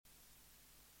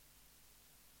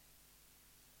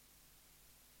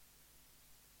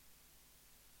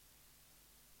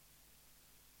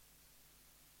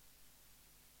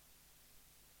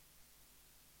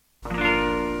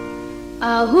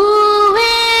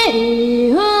Hoo-wee,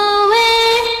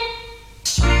 hoo-wee.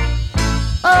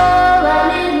 Oh, a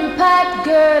little pot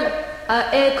girl,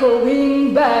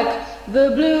 echoing back the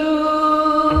blues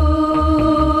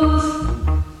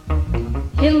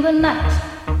in the night.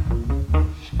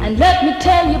 And let me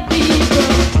tell you people,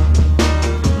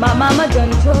 my mama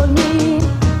done told me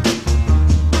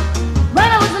when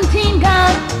I was in teen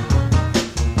gown.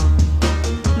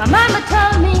 My mama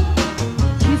told me,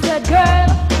 she said, girl,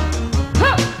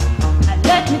 and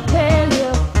let me tell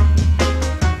you,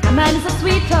 a man is a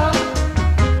sweet talk.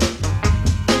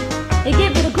 He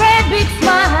gives it a great big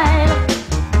smile.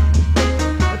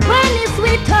 But when he's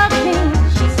sweet talking,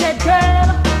 she said, girl,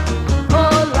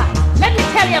 all right, let me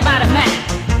tell you about a man.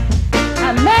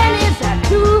 A man is a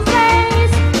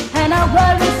two-face, and I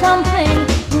worry something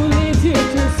who leaves you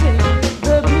to sing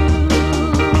the blues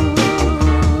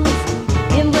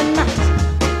in the night.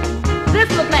 This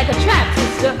look like a trap,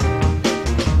 sister.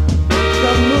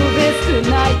 From movies to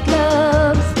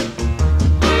nightclubs,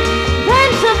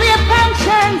 went to their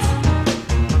functions,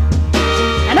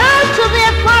 and out to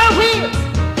their four wheels.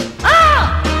 Oh!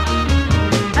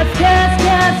 A scare,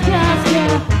 scare, scare,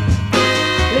 scare.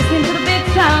 Listen to the big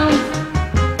sounds.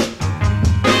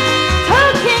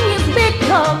 Talking is big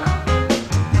talk.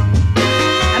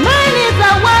 A man is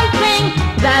the one thing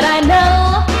that I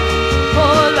know.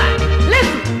 All right,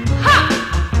 listen, ha!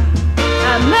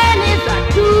 A man is a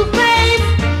two-face,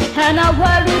 and I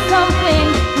worry something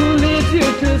who leads you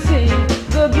to sing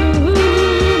the blues.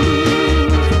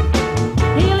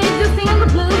 He leads you singing the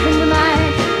blues in the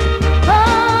night. Oh,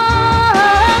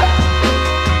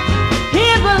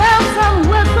 hear the lonesome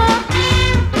whistle.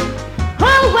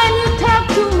 Oh, when you talk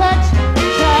too much,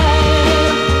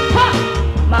 child. Ha!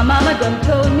 My mama done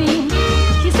told me.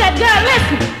 She said, girl,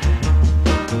 listen.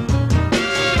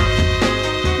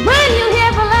 When you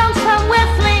hear the lonesome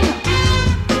whistling,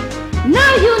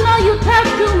 now you know you talk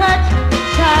too much,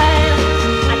 child.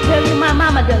 I tell you, my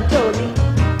mama done told me.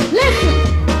 Listen,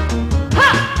 ha!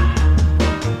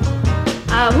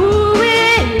 Ah,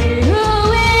 hoo-wee,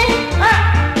 hoo-wee,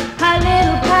 a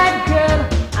little pot girl,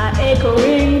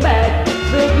 echoing back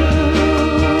the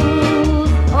blues.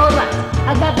 All right, I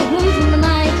got the blues in the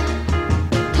night.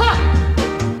 Ha!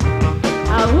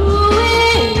 Ah,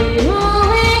 hoo-wee,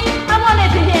 hoo-wee. I wanted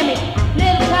to hear me.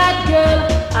 Little pot girl,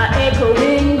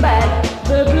 echoing back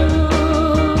the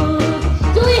blues.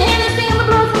 Do you hear me singing the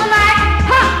blues in the night?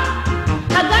 Ha!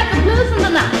 I got the blues in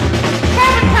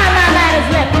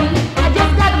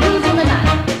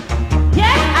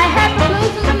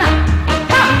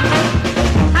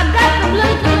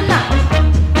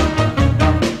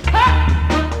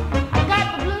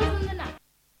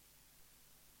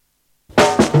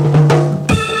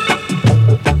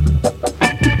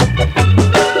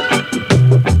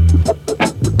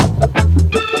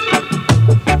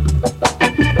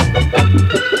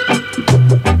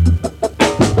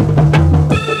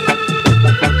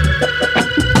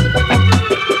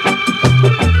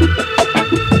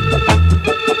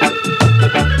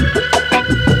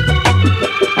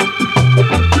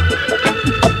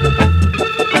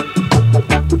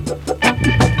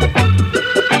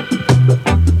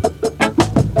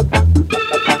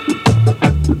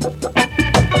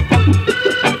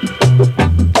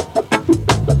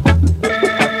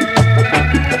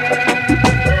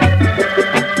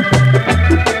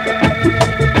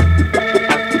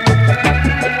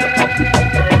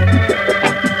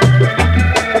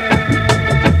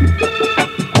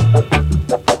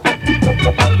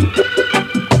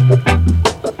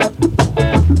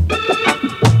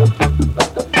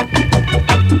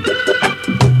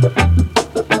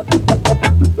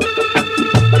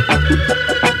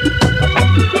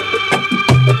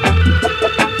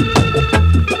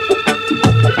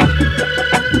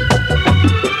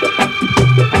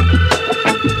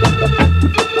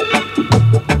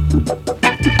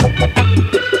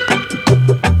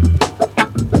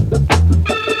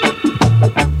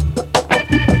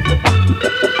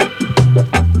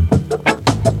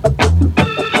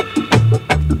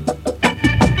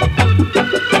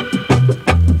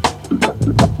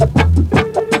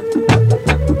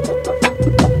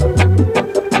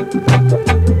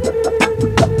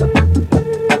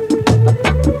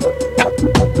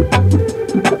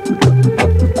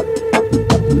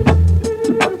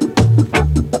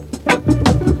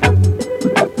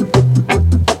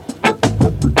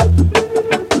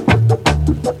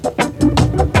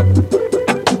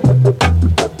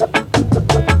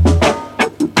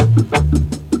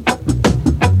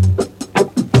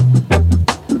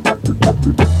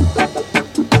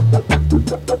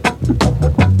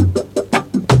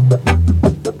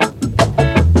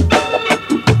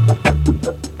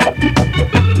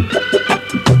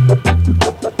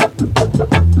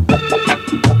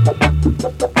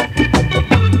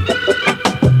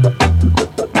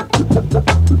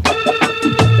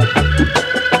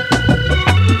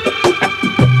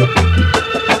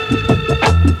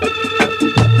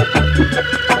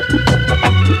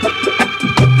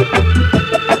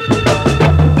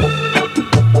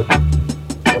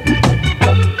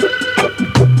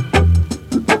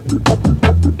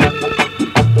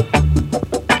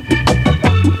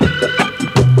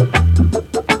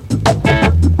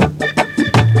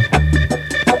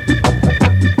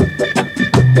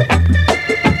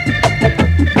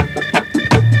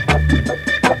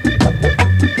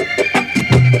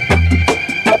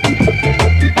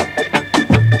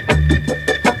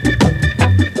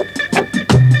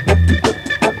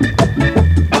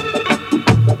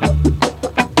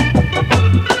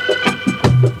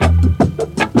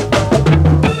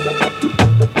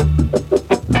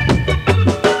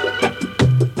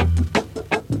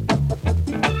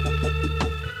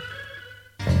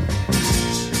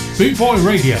Bootboy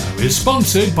Radio is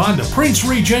sponsored by the Prince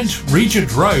Regent,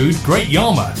 Regent Road, Great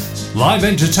Yarmouth. Live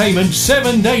entertainment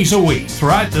 7 days a week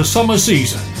throughout the summer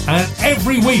season and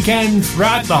every weekend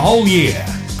throughout the whole year.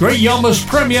 Great Yarmouth's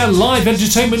premier live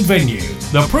entertainment venue,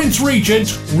 the Prince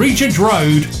Regent, Regent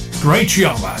Road, Great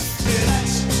Yarmouth.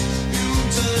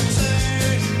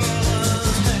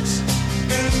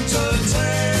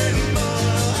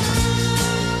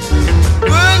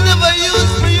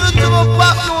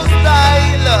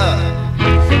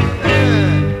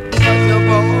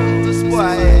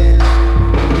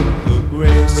 The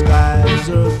gray skies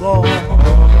are gone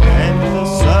and the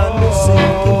sun is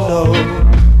sinking low,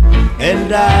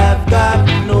 and I've got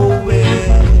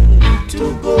nowhere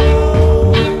to go.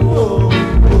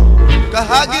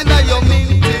 Kahagina your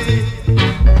minty,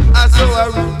 and so I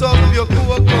root up your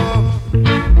kuoko.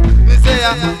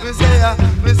 Messiah,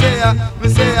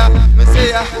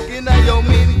 gina your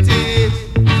minty,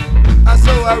 and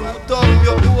so I root up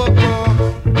your kuoko.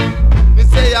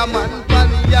 Messiah man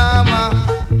paniyama,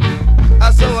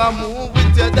 and so I move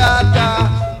with your data.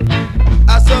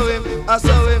 I saw him,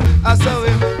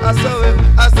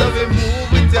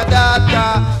 move with your data.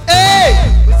 Hey,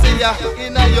 Messiah,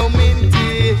 gina your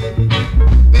minty,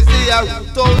 Messiah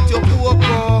root out your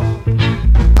kuoko.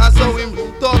 I saw him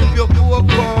root up your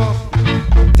kuoko.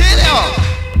 Tell you,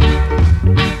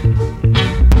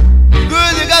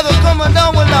 girl, you gotta come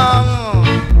down along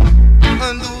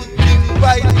and do things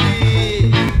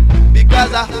rightly,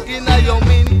 because I in your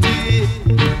minty,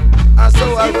 and so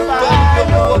I root up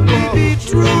your kuoko. Be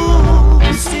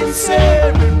true,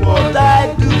 sincere in what I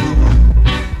do.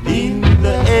 In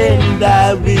the end,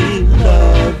 I will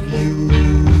love you,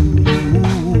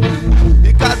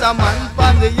 because I'm man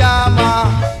from the Yama.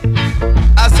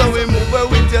 I saw him move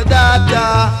with your data.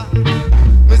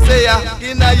 Me say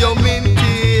inna your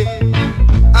minty,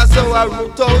 I saw I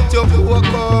root out your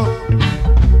kuoko.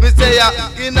 Me say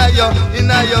inna your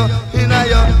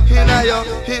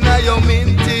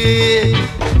minty,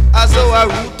 I saw I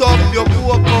root up your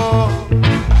kuoko.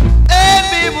 Hey,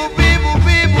 baby,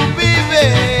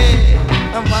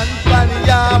 I'm man from the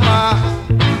Yama.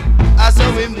 I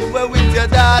saw him move with your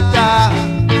data.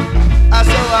 I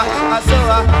saw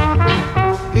her.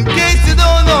 In case you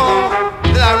don't know,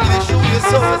 then I really show you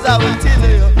so as I will tell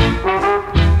you.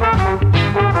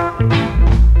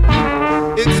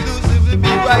 Exclusively be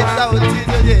right, I will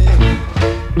tell you, yeah.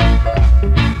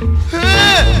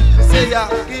 Me say ya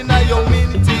inna your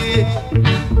minty,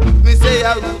 me say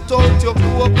ya root out your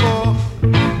kuoko.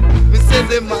 Me say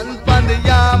the man pan the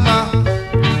Yama,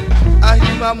 I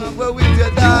him a move with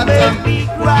your data. you make me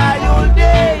cry all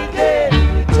day, then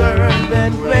return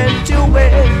and went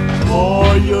away.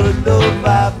 For your love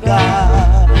I've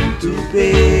got to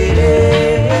pay.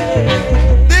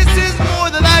 This is more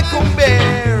than I can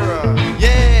bear.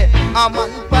 Yeah, I'm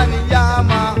on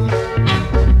Paniyama.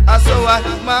 I saw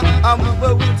I'm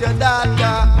over with your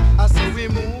data. I saw we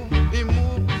move, and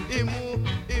move.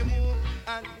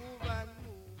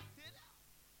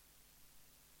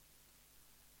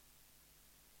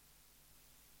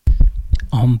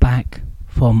 I'm back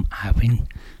from having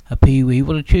a pee-wee.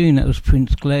 What a tune. That was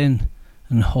Prince Glenn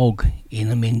and Hog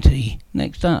in a Minty.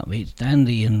 Next up, it's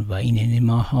Dandy and Raining in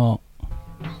My Heart.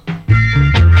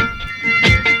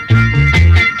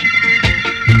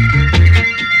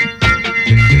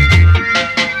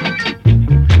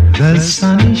 The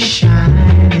sun is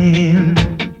shining,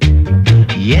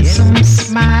 yes, I'm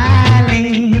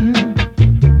smiling.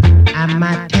 I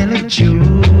might tell a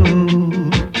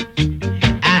joke,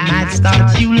 I might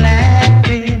start you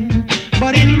laughing,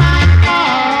 but in my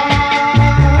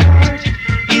heart,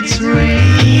 it's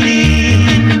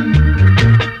raining.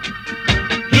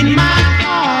 In my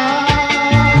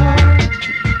heart,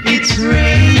 it's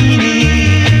raining.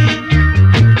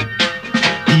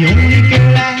 The only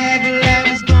girl I have left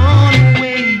is gone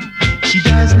away. She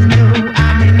doesn't know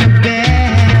I'm in a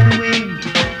bad way.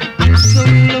 I'm so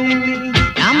lonely,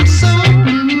 I'm so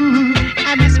blue.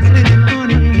 I miss my little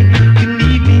honey.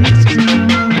 Believe me, it's true.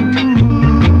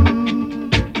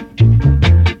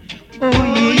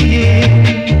 Oh yeah.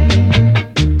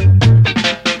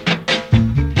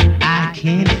 I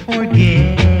can't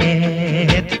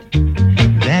forget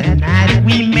that night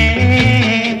we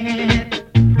met.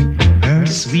 Her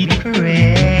sweet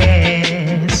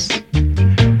caress,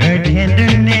 her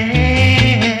tenderness.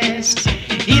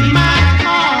 In my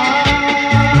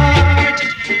heart,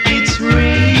 it's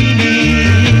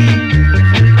raining.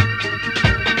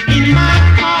 In my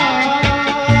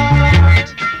heart,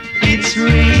 it's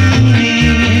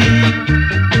raining.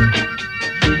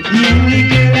 The only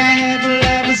girl I have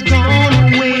love is gone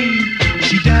away.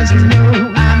 She doesn't know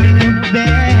I'm in a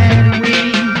bad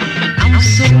way.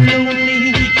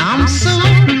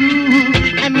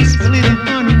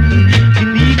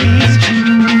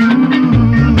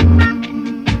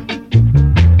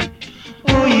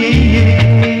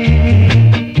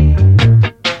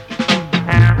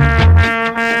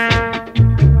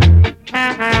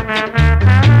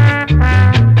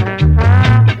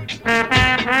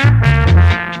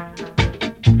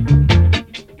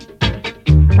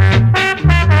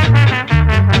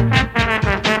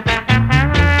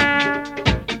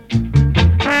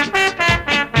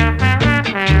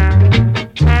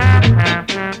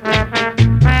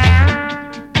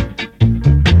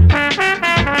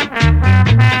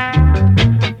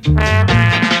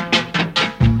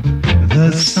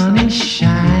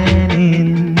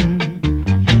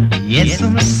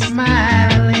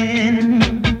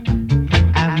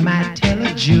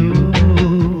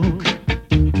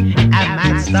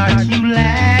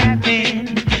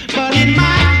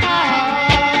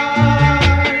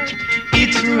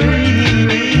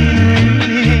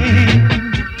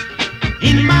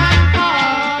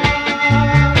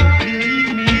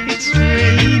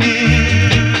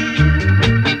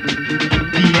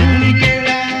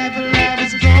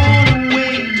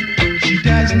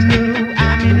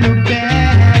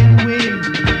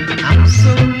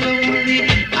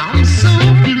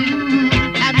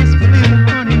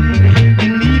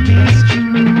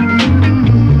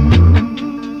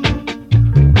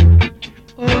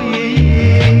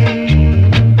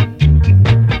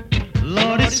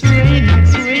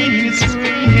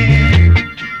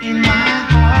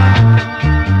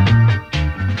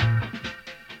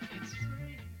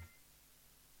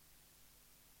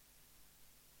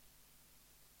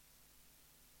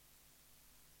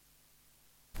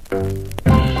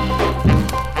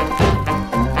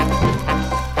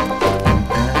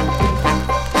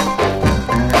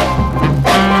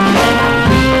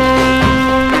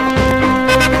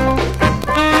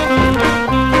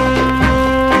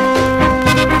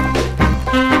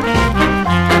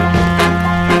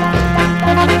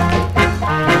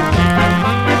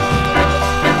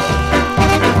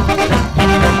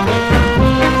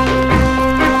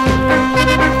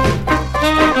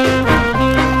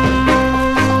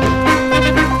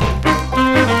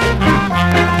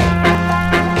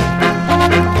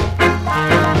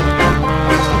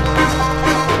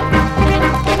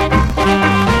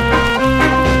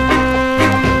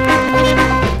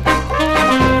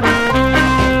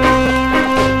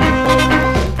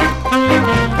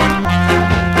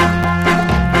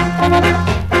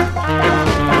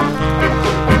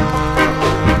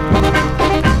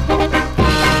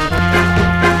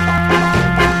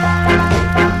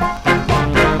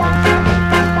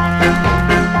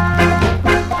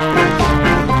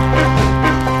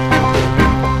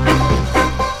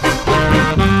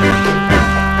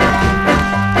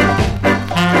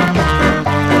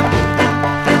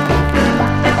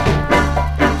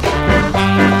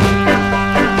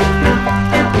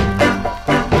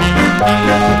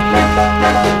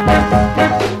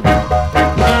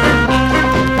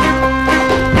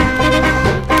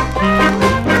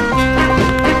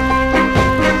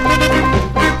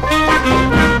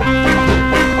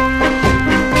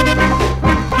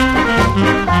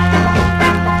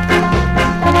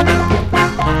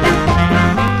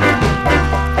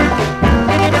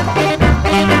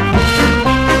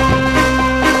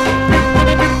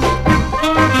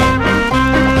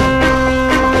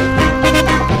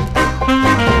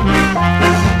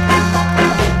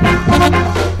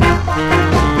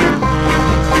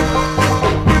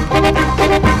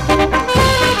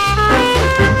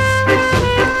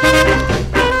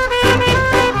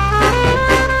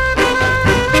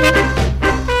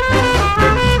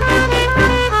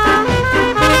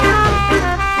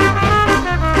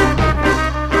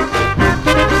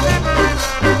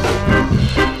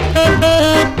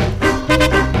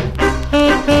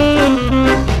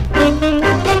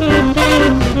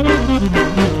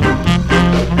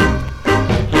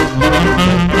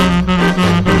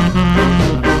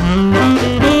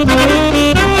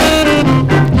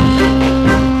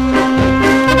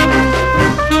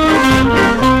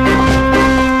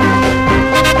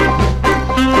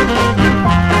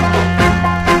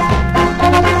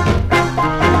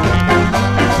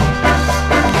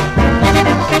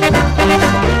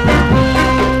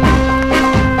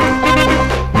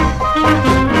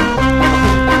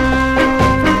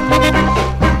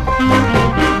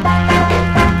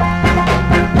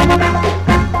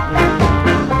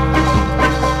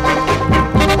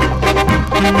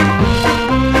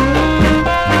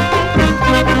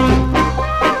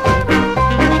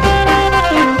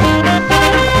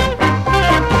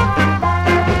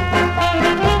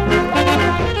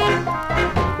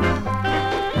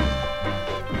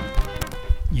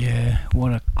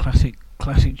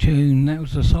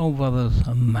 Soul Brothers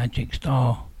and Magic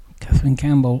Star. Catherine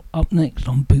Campbell up next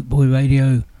on Bootboy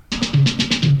Radio.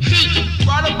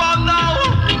 Right about now,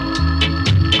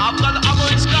 I've got the hammer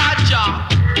and scotcher.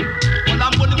 Well,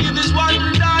 I'm gonna give this one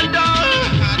to Dada.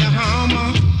 The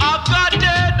hammer, I've got it.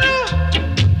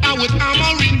 I would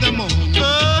hammer in the morning,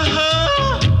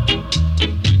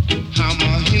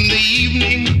 hammer in the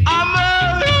evening,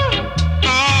 Hammer.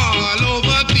 all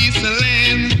over this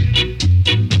land.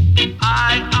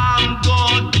 I am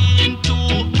going to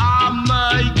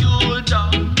hammer you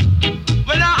down.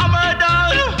 When I hammer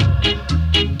down,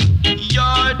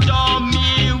 your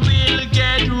dummy will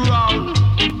get round.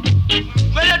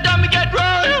 When your dummy get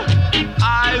round,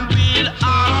 I will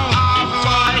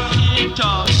fight it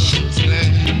out.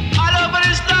 All over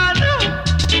this land,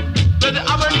 but the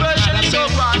hammer version is so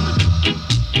grand.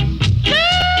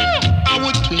 I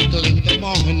would twinkle in the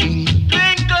morning,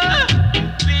 Twinkle,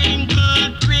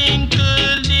 twinkle,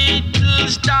 twinkle, little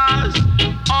stars.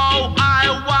 Oh, I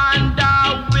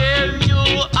wonder where you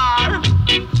are.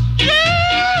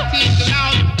 Yeah! twinkle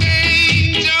out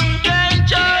danger,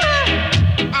 Danger,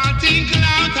 I twinkle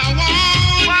out a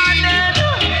warning. warning.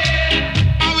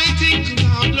 I will twinkle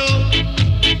out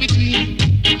love between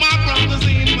my brothers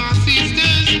and my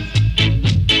sisters.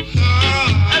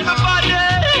 Everybody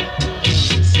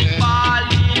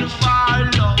falling for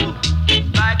love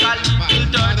like a little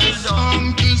dirty dog.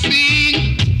 Song to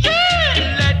sing,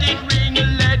 Yeah! Let it ring,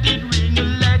 let it ring,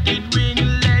 let it ring,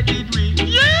 let it ring.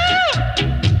 Yeah!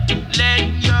 Let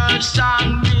your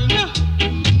song ring.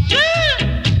 Yeah!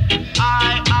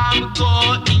 I am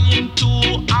going to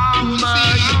hammer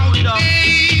you down.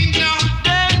 danger,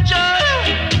 Danger!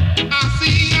 I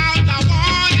sing out a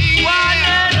warning.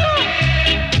 Warning!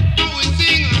 I will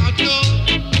sing out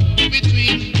love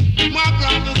between my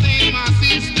brothers and my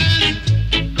sisters.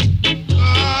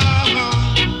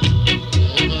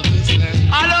 Over this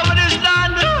land. All over this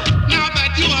land, Now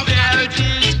that you have there got it,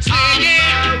 is say yeah.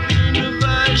 hammering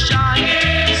version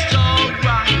so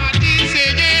grand. I did say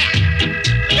yeah.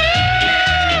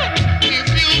 Yeah! If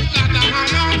you've got a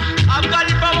hammer, I've got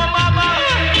it from my mama.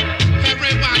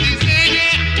 everybody say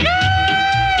yeah.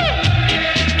 Yeah!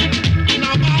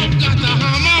 Now I've got a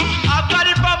hammer. I've got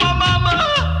it from my mama.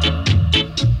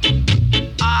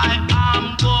 I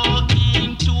am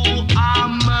going to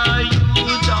hammer you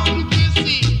down. Song to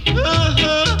sing,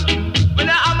 When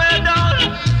I hammer you down,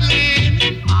 land,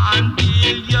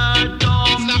 until your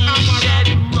dummy get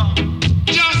wrong.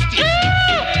 justice,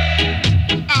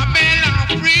 a bell of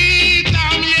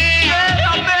freedom, yeah.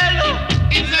 Yeah, I bell.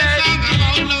 It's a song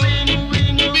about love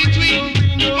between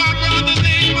my brothers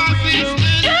and my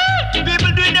sisters. Yeah,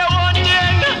 people doing their own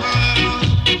thing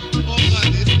Over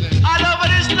this land. all over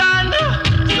this land.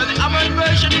 So the hammer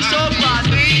version is so grand.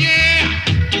 Say yeah.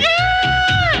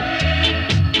 Yeah,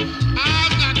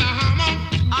 I've got a hammer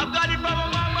I've got it from my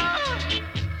mama.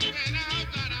 and I've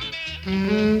got a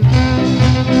bell.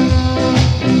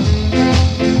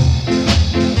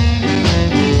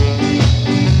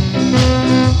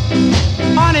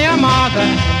 Honey, your mother,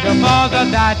 your father,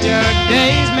 that your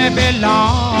days may be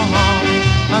long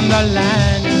on the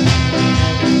land.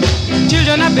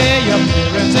 Children, obey your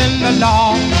parents in the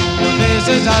law. This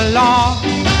is a law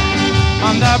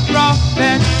on the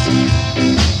prophets.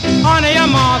 Honor your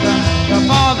mother, your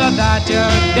father, that your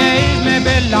days may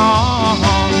be long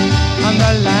on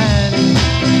the land.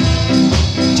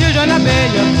 Children, obey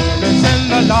your parents in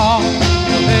the law.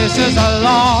 This is a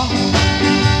law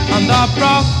on the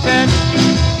prophets.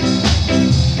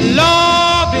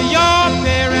 Love your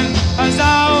parents as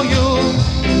how you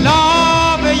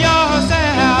love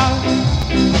yourself.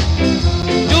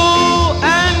 Do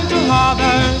unto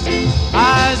others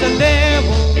as they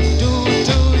would do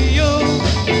to you.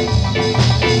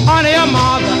 Honor your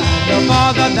mother and your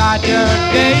father, that your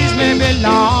days may be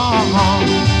long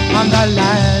on the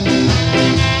land.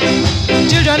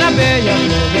 Children, obey your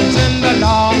parents in the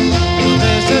law.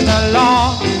 This is the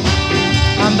law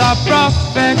and the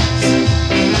prophets.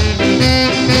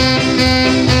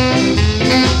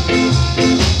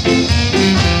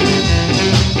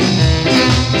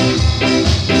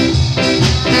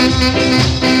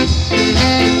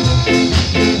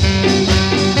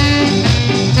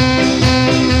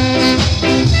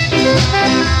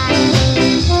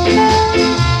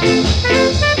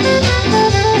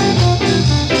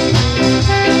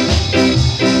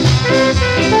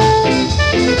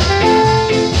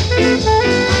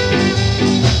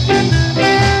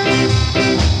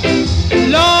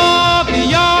 Lord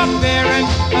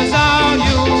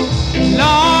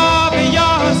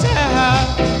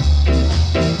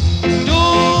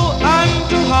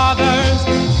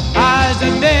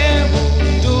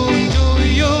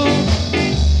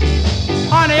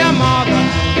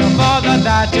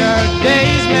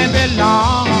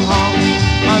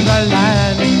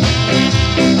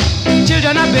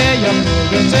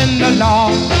appearance in the law.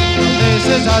 This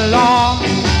is a law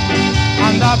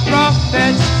on the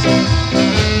prophets.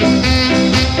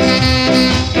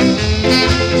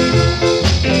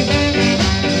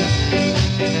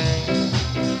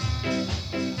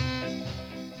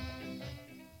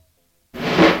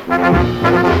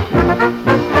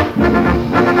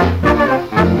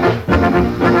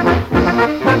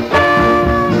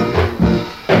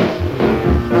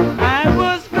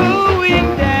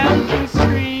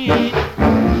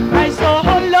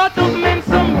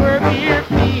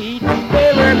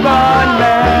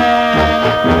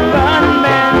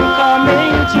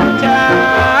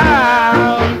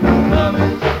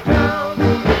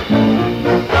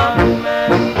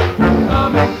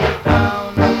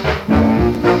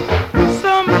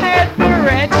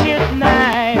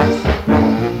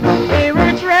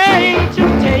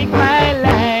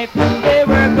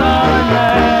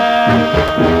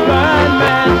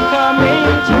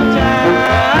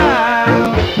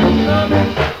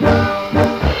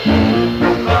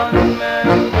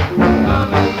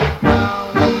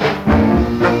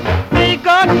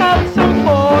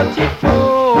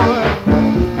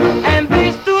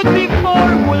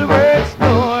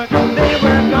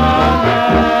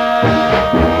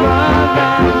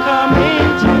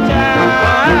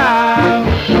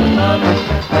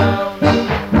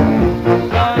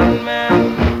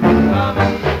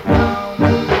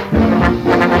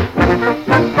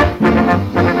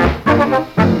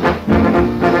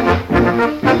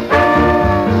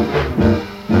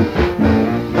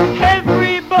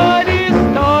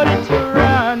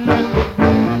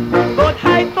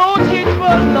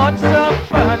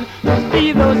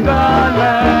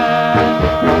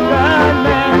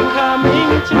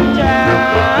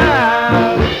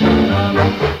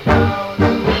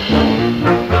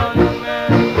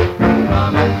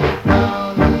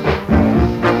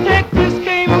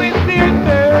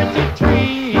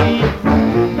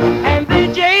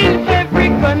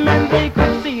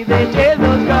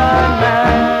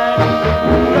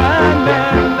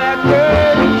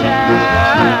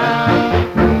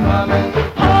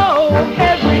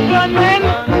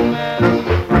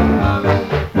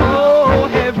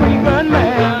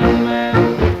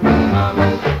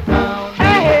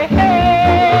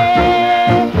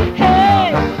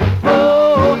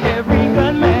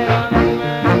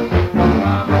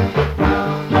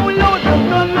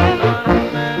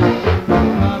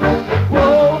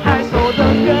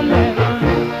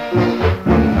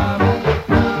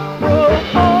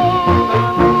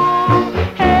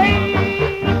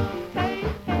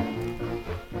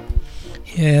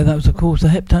 The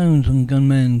Heptones and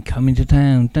Gunmen coming to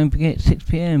town. Don't forget 6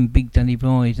 p.m. Big Daddy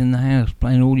Bry's in the house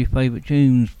playing all your favourite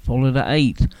tunes. Followed at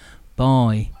 8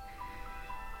 by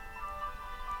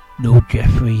Lord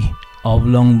Jeffrey of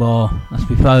Longbar. That's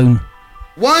my phone.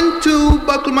 1, 2,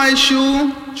 buckle my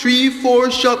shoe. 3,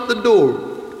 4, shut the door.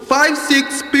 5,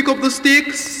 6, pick up the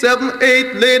sticks. 7,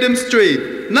 8, lay them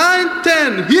straight. 9,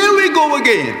 10, here we go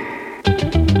again.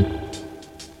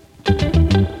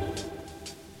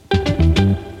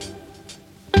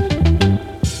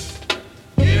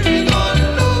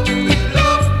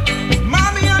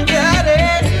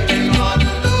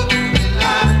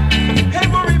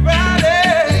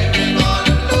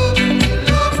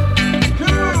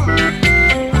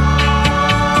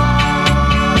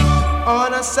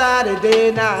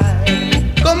 Saturday night.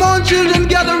 Come on, children,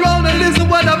 gather round and listen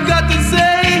what I've got to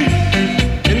say.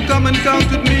 And come and count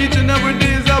with me each and every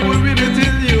day as I will really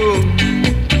tell you.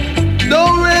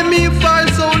 Do, re, mi, fa,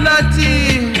 sol, la,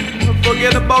 ti.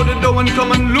 Forget about it though and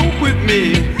come and loop with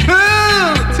me.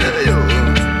 I'll tell you.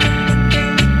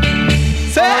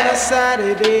 Say. On a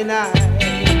Saturday night.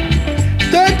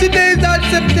 30 days out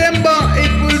September,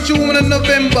 April, June and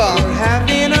November. We're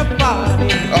having a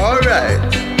party. Alright.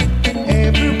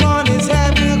 Everybody's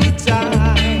having a good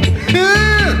time.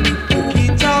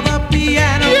 Guitar, the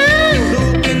piano,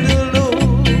 looping the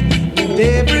loop. And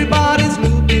everybody's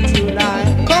looping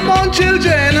tonight. Come on,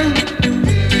 children.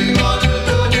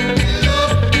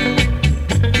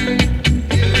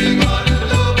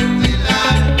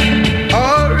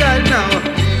 All right now.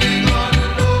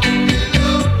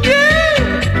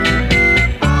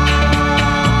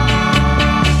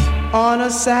 On a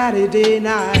Saturday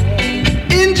night.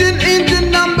 Engine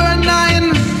number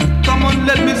 9. Come on,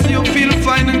 let me see you feel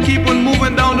fine and keep on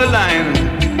moving down the line.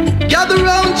 Gather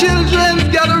round, children,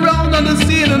 gather round on the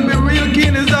scene and be real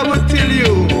keen as I will tell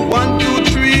you. 1, 2,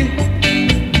 3.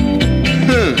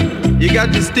 You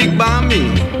got to stick by me.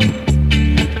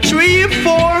 3,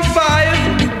 4,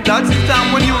 5. That's the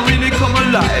time when you really come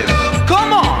alive.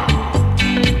 Come on.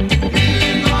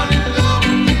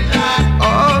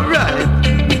 All right.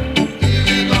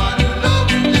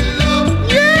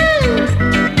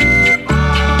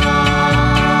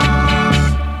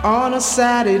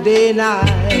 nighty day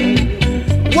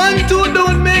night. 1, 2,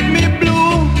 don't make me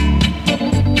blue.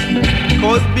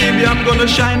 Cause baby, I'm gonna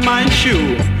shine my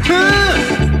shoe.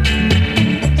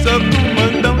 So come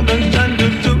on down and shine the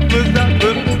super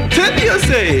zapper. Tell you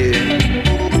say,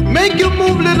 make you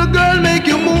move, little girl, make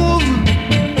you move.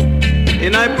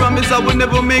 And I promise I will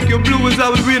never make you blue as I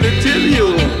would really tell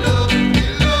you.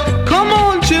 Come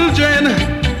on, children.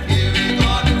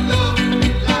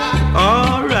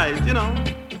 All right, you know.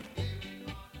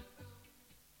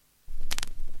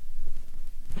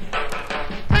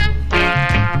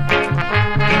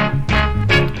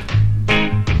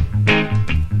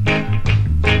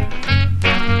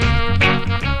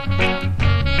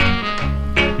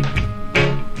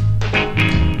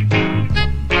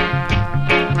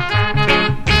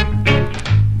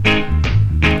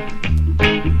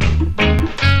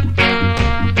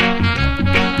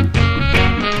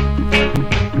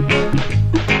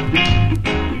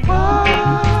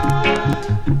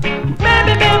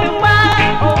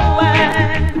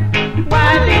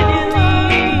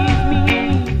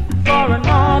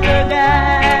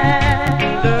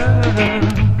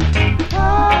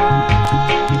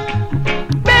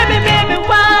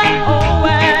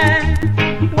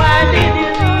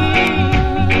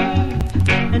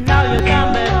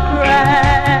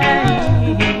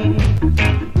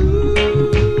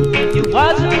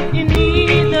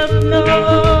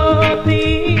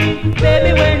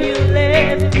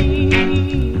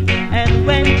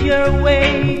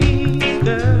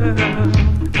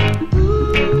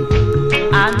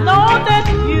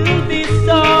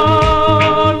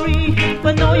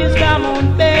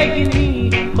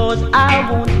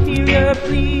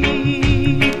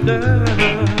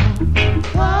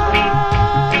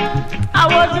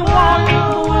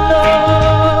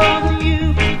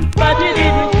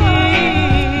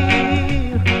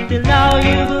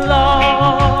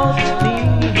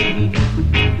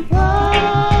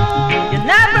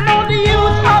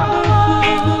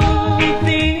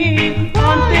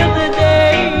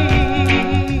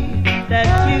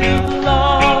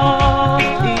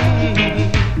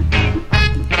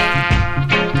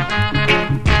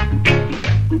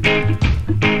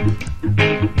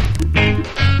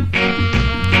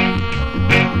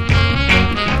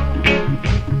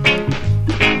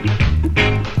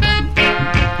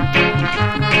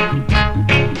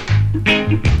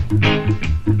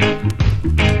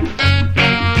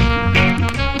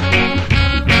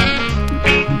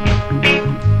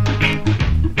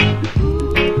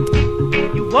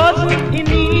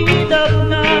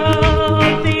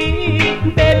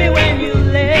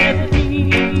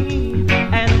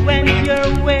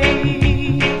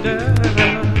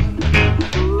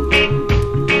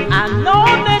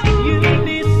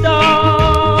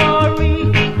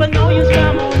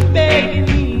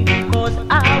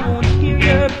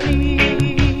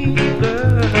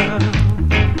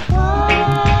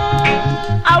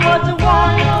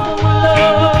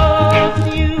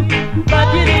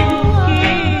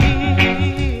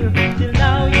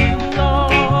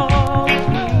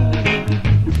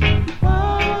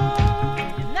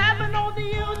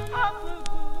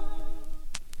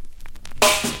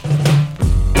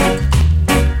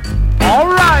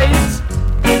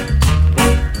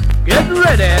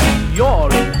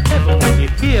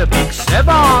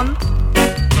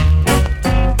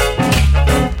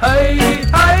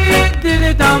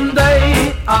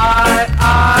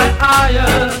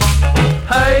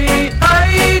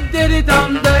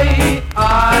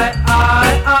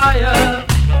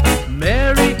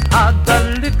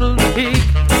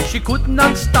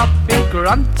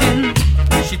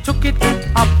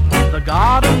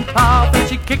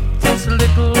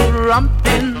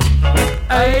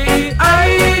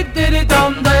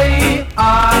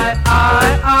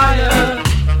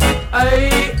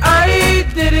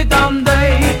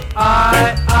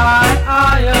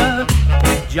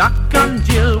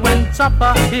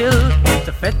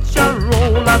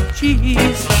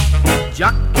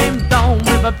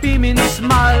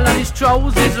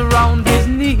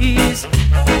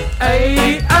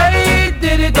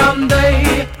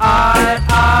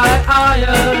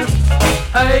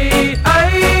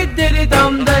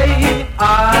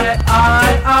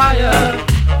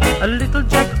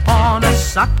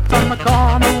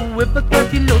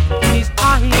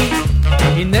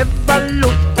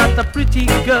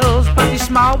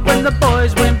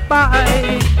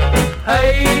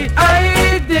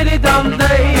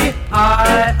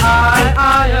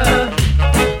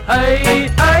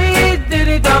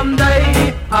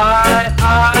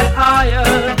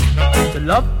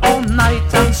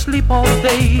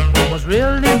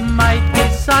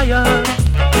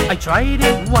 tried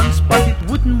it once, but it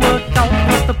wouldn't work out,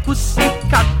 'cause the pussy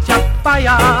catch a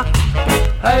fire.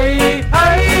 Hey,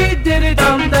 hey, diddy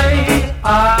dum day,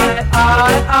 I,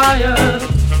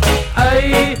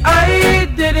 hey, hey,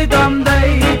 diddy dum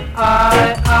day,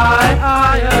 I.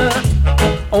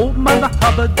 Old Mother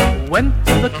Hubbard went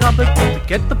to the cupboard to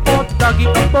get the poor doggy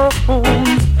a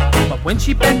bone. But when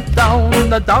she bent down,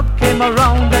 the dog came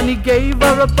around and he gave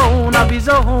her a bone of his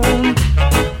own.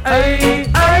 Hey,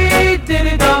 hey,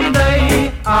 diddy dum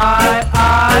day, I.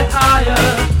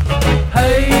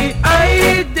 Hey,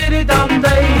 hey, diddy dum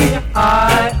day,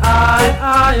 I.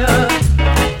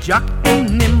 Jack be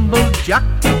nimble, Jack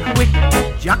be quick,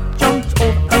 Jack jumped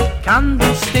over a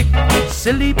candlestick.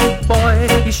 Silly boy,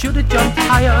 he should have jumped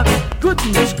higher.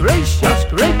 Goodness gracious,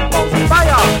 great balls of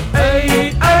fire.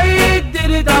 Hey, hey,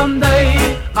 diddy dum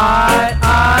day, I.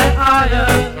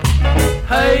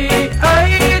 Hey,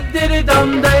 hey, diddy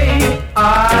dum day, I.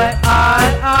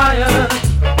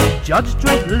 Judge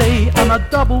Dredd lay on a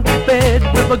double bed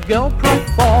with a girl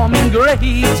performing great.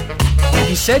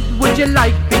 He said, would you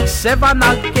like Big 7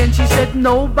 again? She said,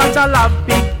 no, but I love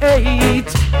Big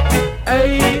 8.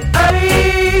 Hey,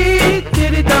 hey,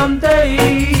 diddy dum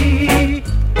day,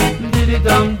 diddy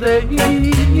dum day,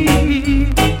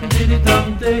 diddy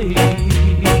dum day.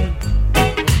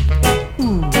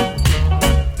 Ooh.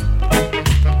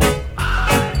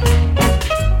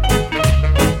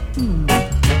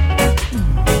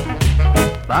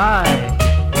 Bye.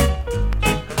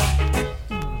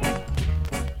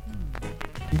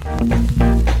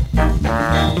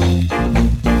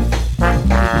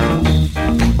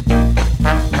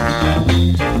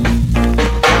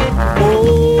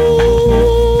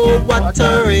 Oh, what a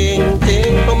ring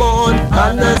ting, come on,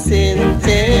 and a sin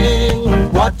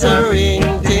ting. What a ring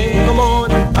ting, come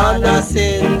on, and a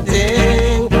sin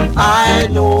ting. I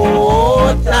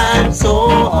know time so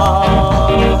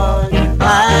hard.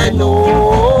 I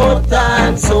know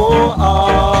time so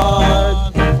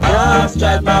hard. I've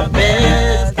tried my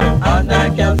best and I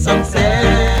can't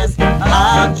success.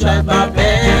 I've tried my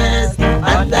best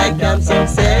and I can't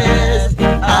success.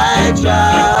 I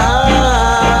tried.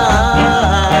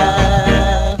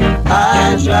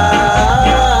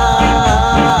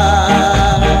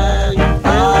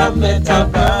 I met a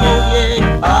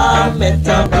girl, I met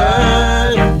a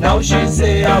girl. Now she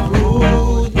say I'm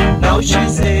rude. Now she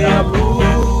say I'm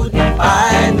rude.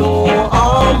 I know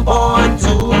I'm born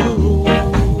to rule.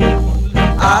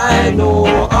 I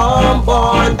know I'm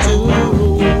born to rule.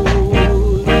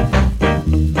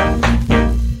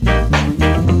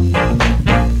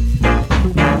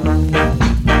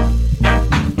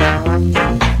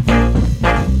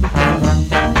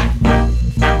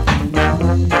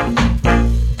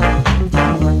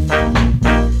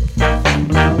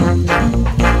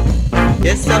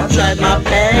 Yes, I've tried my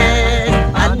best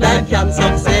and I can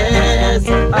success.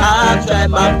 I've tried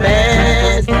my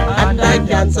best and I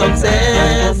can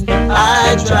success.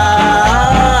 I tried.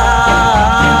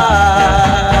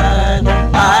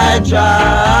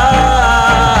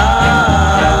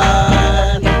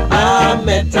 I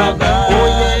met a girl, oh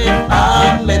yeah,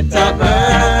 I met a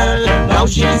girl. Now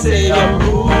she say I'm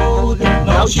rude.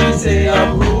 Now she say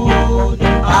I'm rude.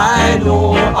 I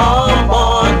know I'm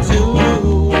born to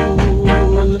rule.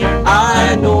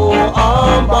 I know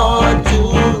I'm born to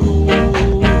rule.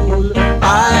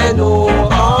 I know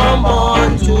I'm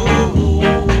born to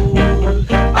rule.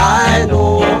 I know I'm born to rule. I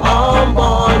know I'm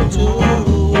born to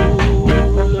rule.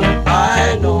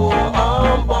 I know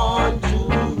I'm born to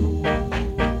rule.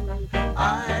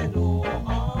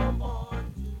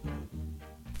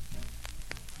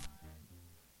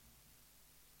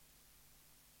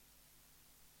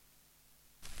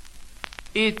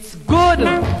 It's good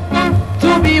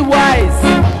to be wise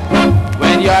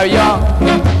when you're young,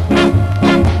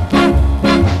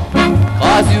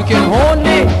 'cause you can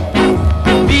only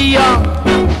be young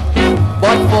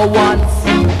but for once.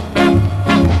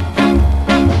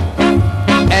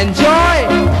 Enjoy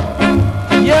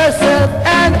yourself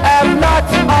and have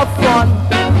lots of fun.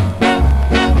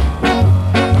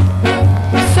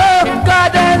 Serve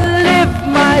God and live,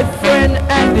 my friend,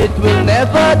 and it will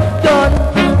never done.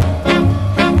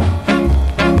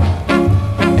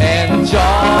 Enjoy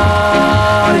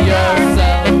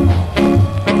yourself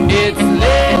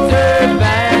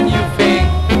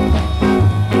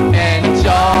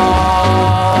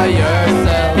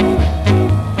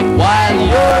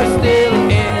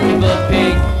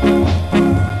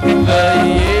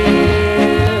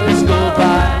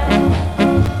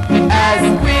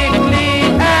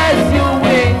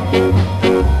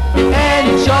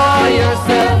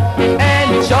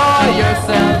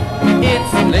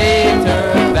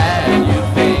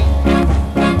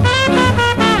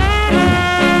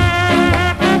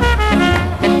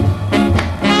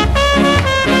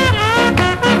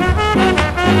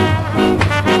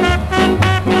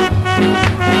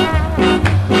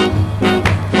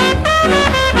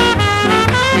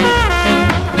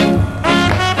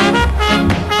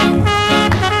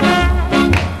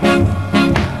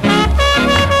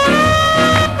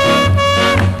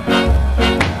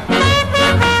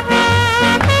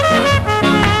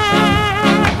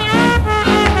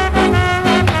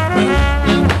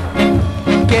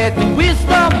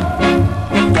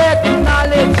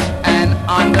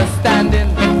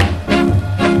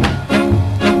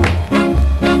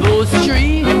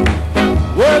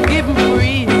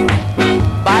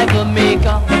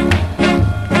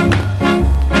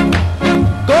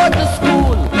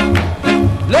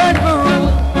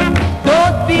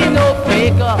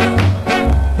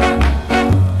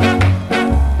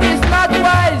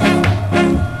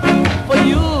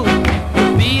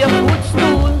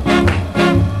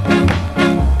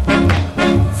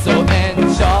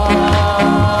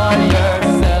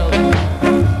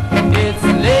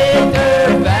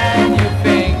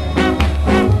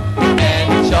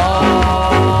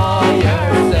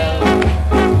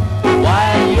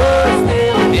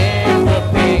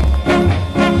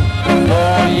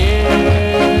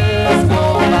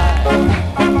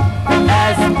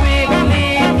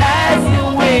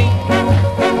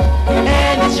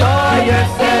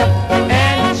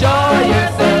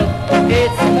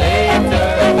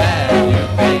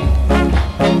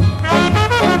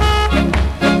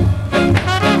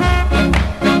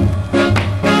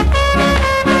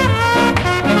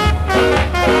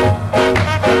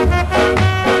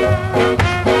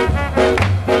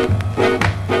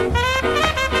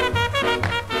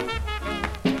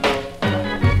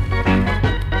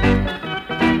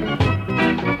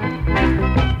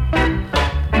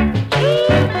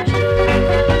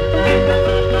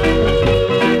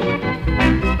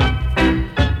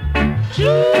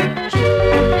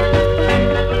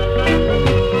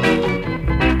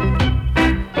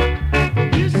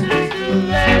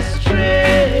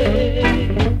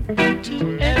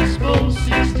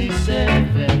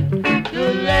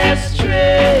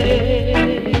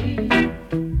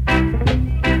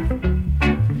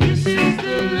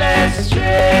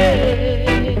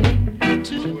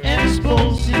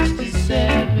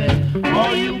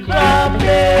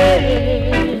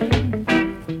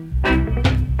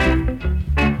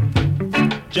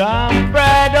Jump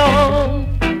right on.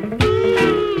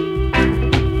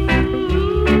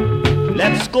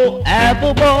 Let's go have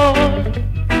a ball.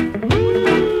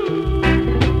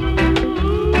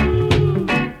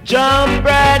 Jump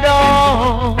right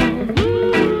on.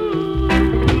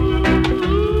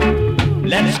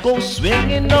 Let's go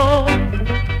swinging on.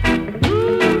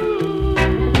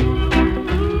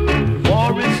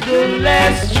 For it's the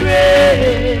last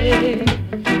train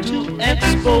to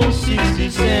Expo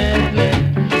 67.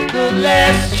 The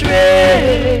last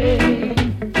train.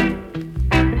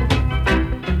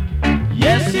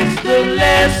 Yes, it's the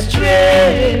last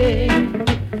train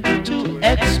to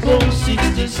Expo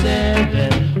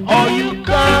 67. Are you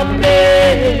coming?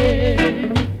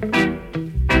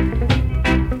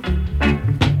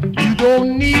 You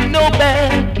don't need no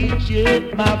baggage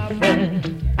yet, my friend.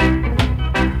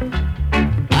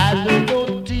 I don't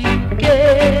know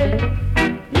ticket.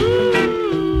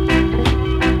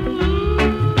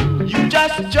 You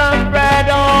just jump right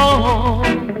on.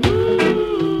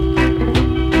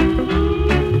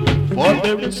 For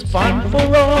there is fun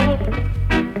for all.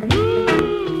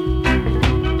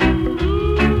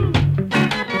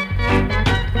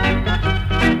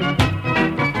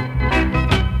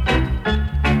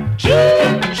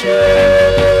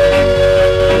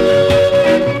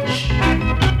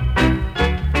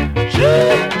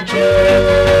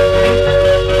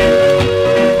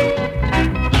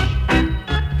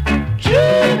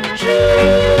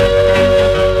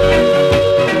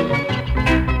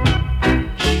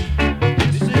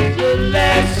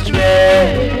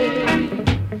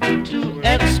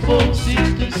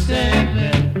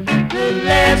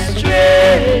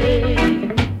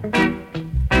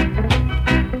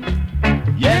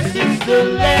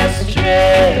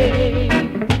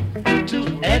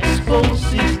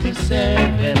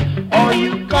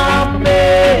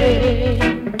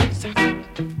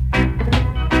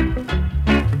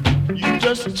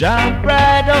 Jump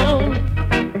right on.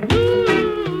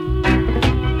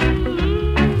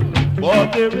 For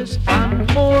there is fun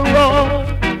for all.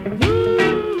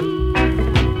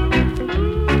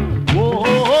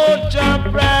 Whoa,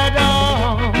 jump right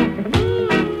on.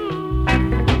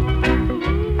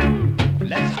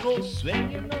 Let's go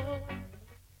swinging on.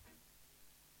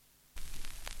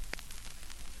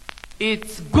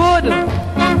 It's good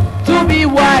to be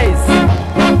wise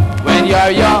when you're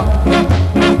young.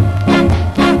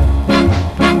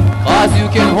 'Cause you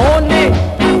can only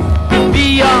be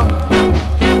young,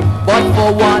 but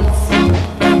for once.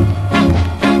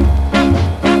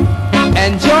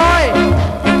 Enjoy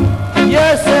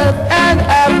yourself and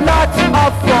have lots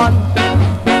of fun.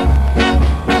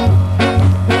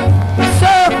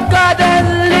 Serve God and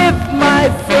live, my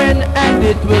friend, and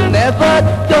it will never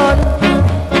done.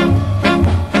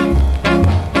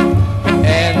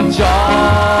 Enjoy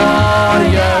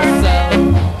yourself.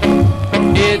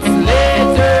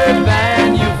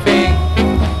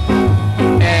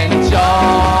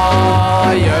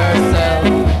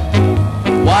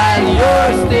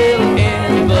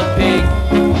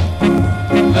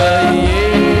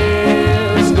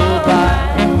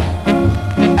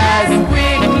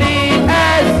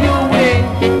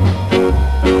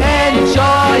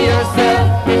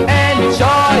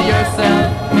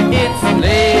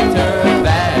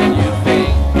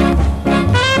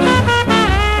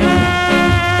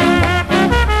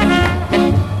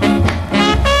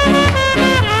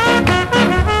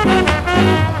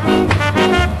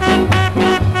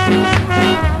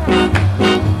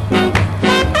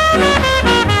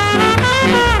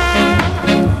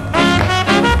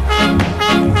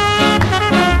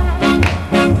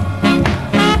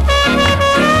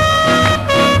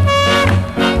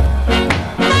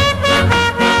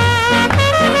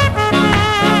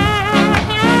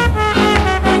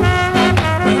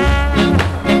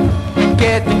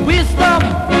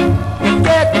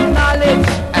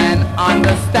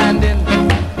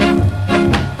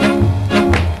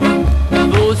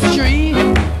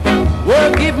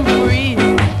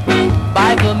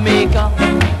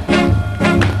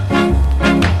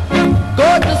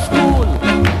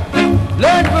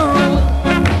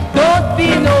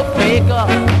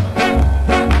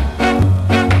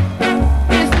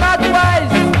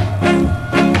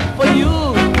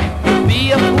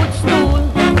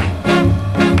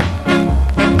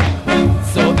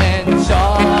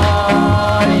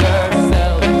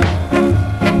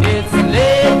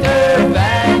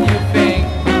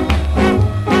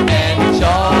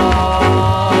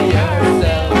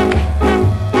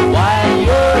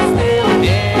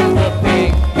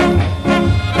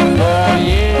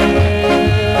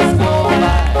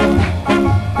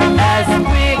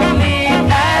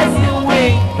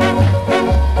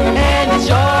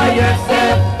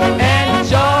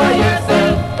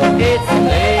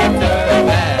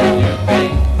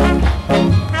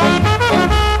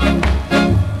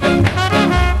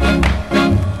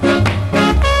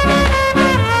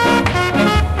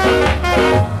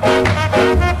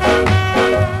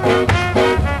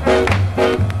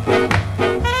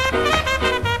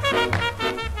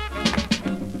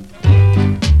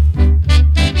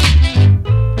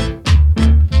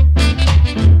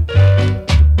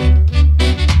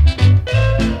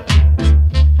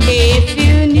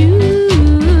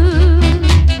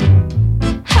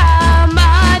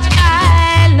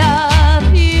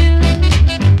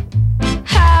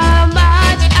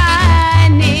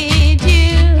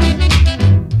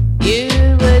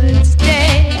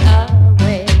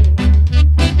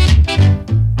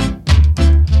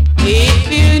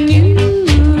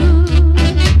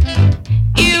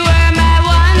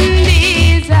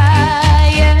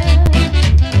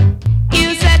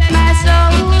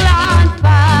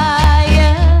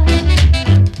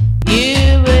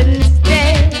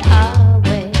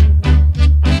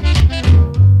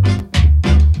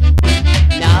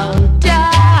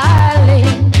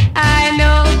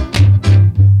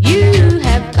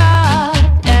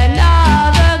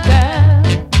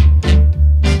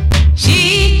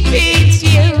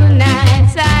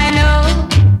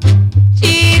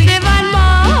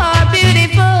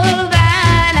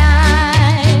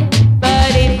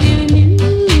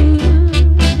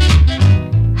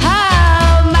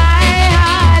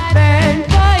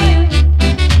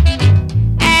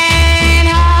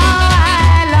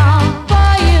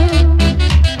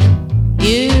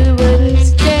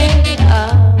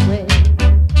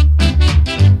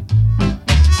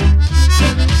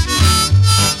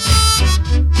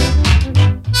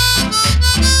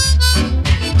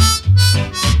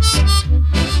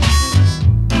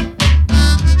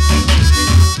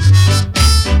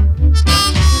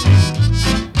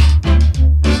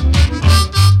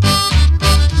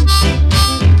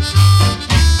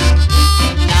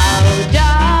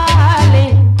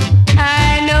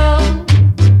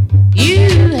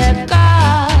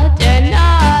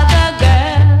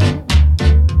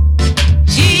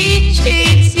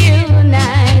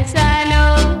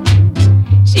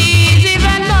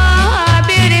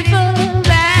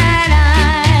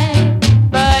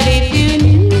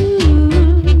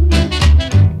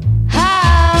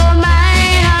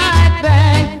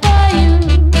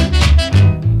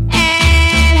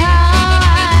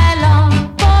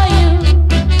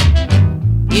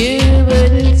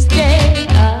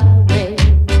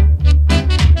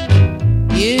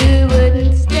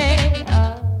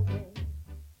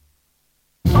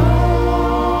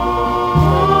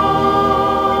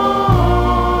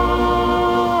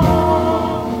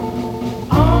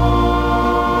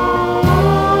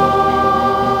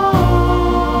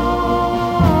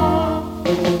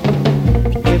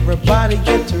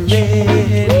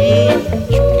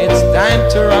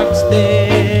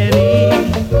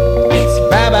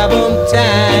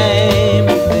 time.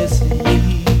 Listen,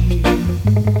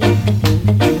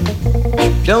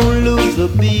 don't lose the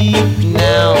beat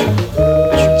now.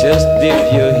 Just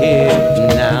dip your head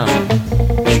now.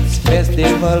 It's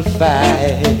Festival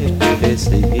 5 this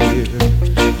year.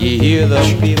 You hear the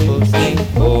people sing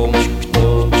boom,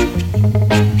 boom,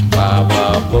 ba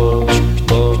ba boom,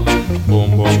 boom,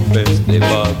 boom, boom,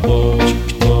 Festival boom,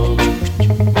 boom,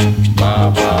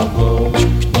 ba ba boom,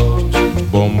 boom,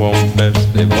 boom, boom,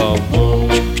 Festival boom,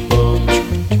 boom,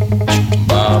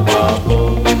 ba ba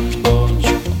boom, boom,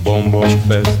 boom, boom,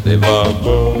 Festival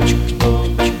boom,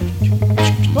 boom,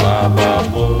 ba ba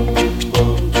boom,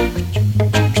 boom.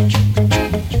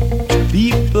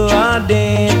 People are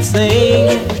dancing,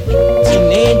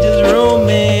 teenagers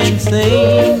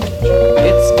romancing.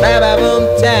 It's ba-ba boom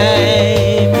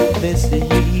time this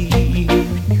year.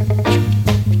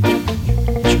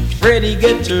 Freddie,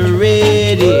 get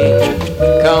ready,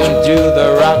 come to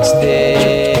the rock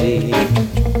steady.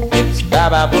 It's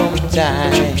ba-ba boom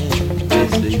time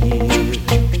this year.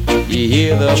 You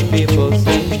hear the people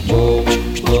sing boom,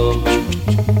 boom,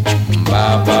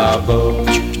 ba-ba boom,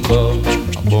 boom,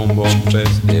 boom, boom,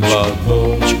 Festival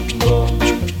boom, boom,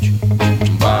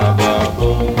 ba-ba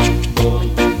boom,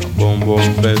 boom, boom,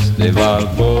 boom, Festival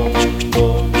boom,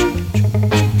 boom,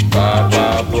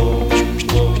 ba-ba boom,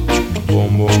 boom,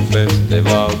 boom, boom,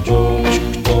 Festival boom,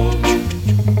 boom,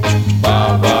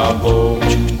 ba-ba boom,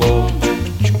 boom.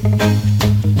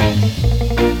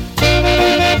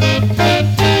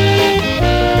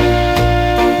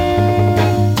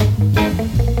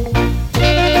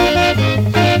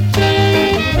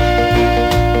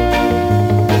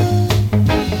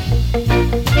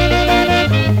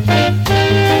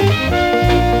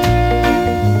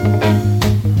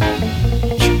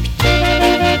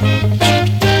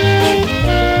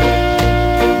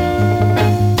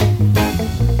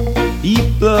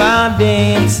 People are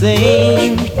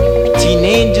dancing,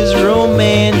 teenagers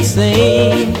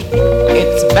romancing.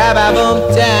 It's ba-ba boom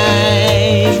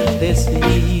time this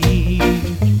year.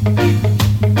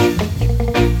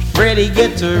 Freddie,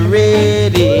 get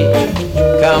ready,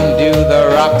 come do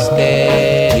the rock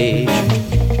steady.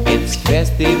 It's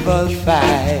Festival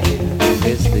 5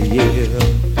 this year.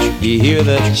 You hear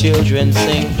the children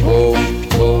sing boom,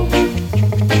 boom,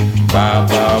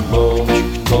 ba-ba boom,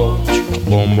 boom,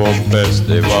 boom, boom,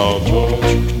 Festival boom,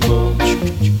 boom,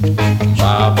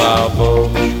 ba-ba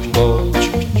boom, boom.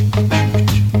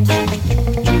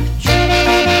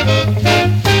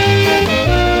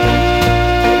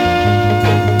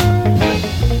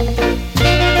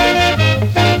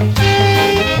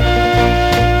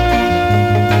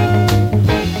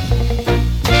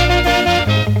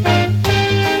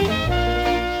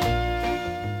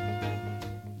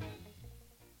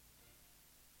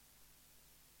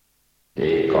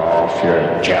 Take off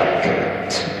your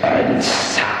jacket and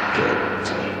suck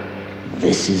it.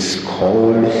 This is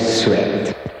cold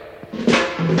sweat.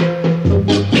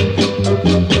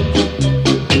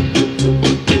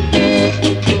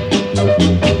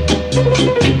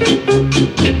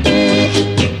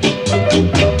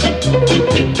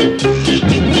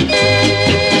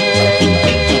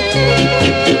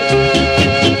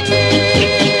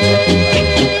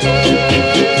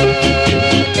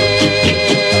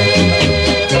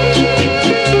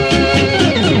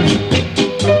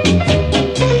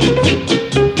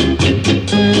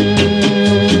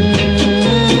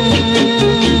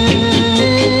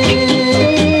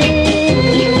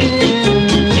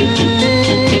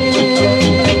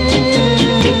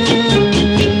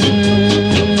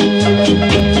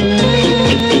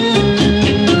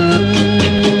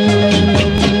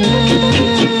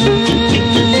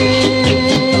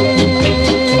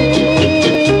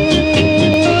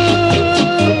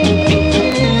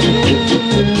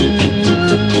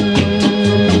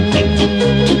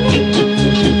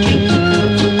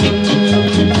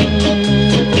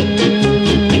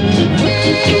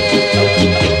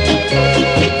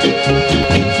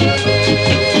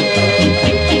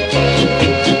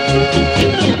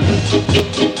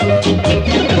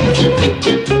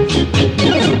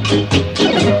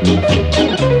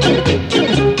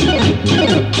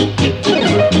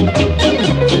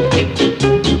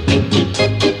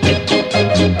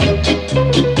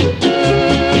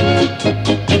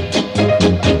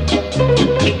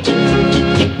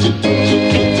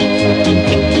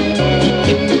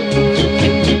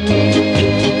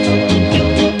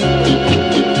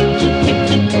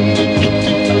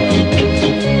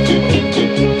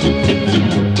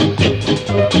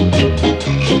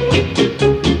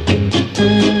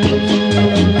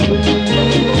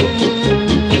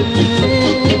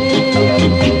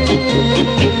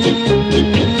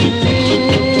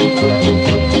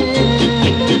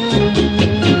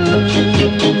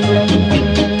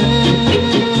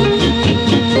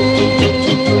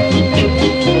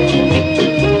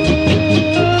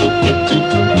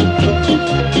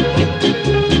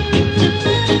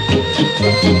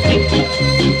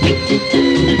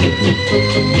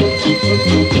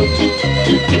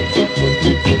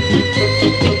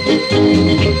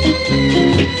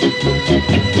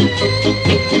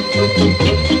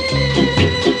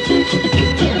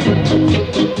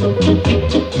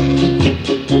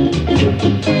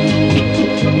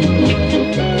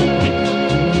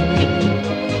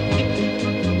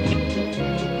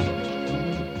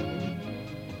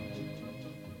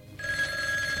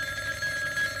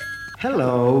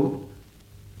 Hello,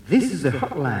 this is the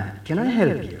hotline. Can I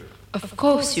help you? Of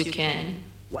course you can.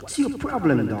 What's your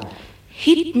problem, dog?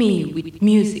 Hit me with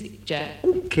music, Jack.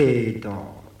 Okay, dog.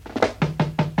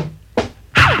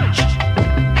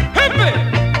 Hit me!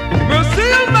 Mercy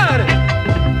Almighty!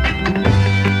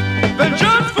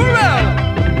 Vengeance forever!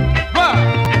 Wow!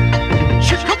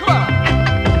 Shikapa!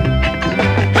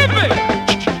 Hit me!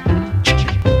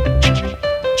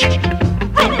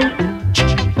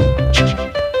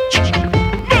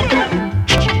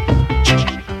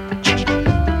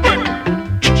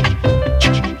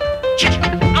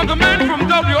 I'm the man from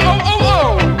WOOO,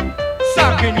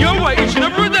 socking your way each and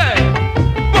every day.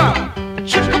 Wow!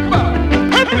 Shikapa!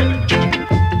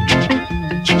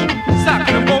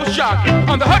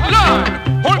 On the hotline,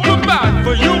 all combined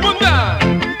for you and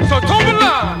mine. So toe the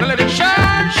line and let it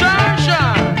shine, shine,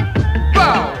 shine.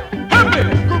 Wow, happy,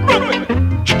 groovy.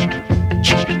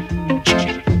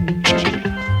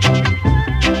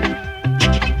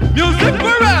 Music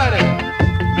variety,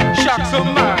 shocks of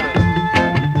mine.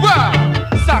 Wow,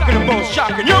 socking them both,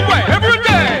 shocking your way every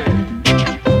day.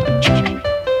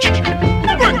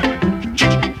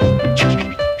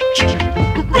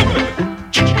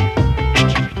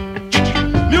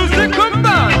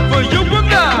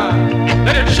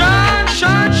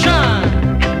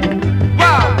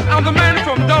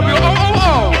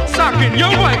 Your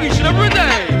way each and every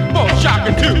day, both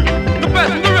shocking too, the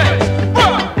best and the rest.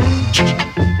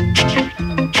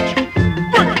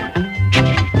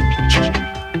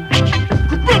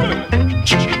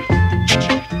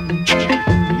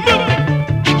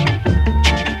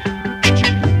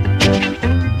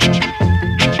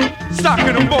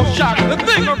 Socking them both shocking, the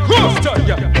thing of course to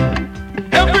you.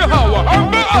 Every hour, wow.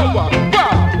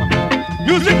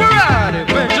 Music variety,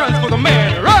 vengeance for the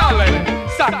man, rally.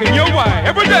 Socking your way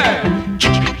every day.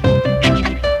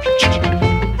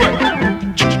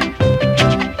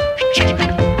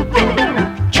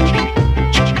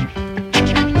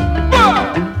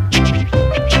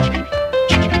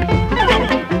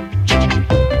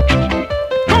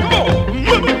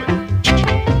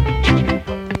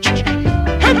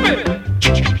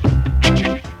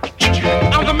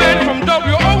 I'm the man from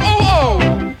WOOO,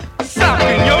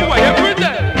 socking your way every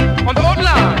day. On the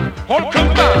hotline, all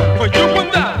combined for you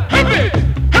and I.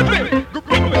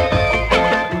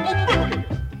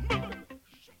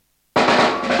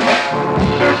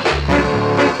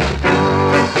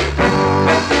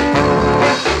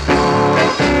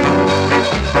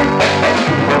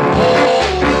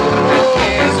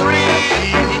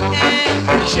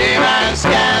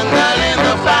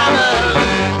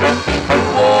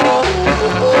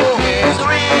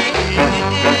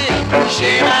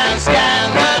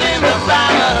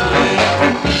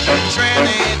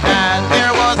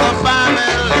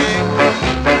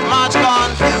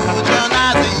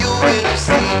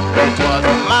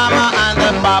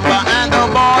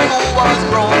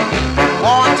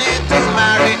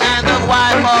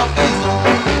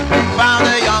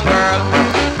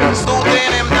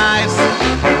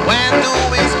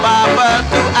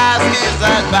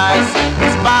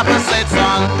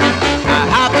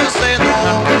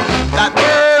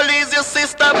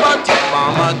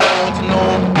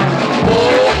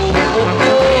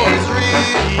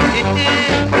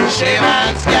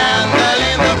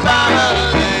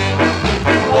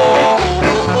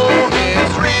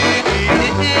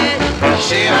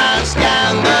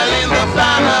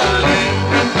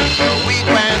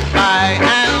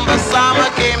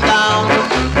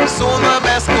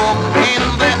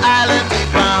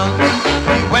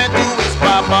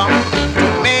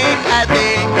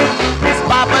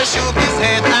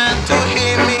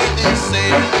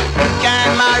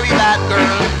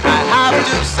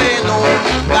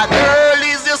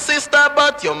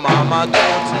 Your mama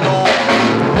don't know.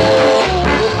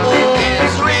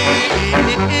 It's real.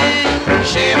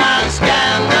 Shame and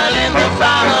scandal in the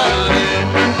family.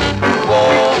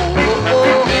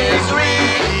 It's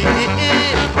real.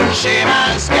 Shame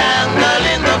and scandal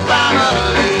in the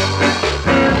family.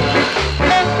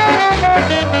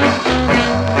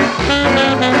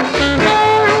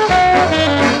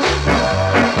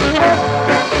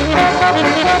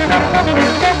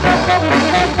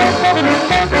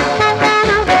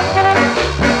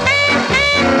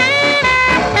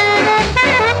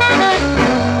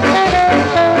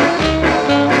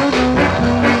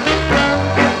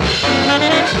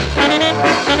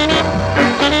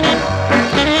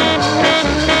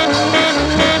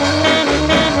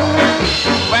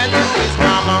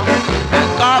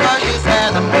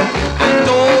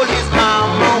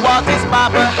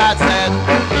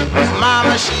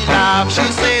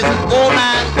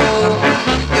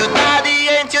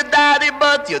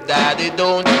 Everybody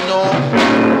don't know.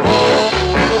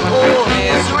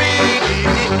 Misery,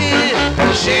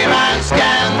 shame and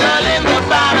scandal in the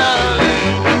family.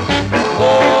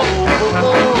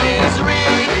 Misery,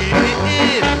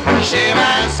 shame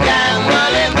and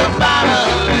scandal in the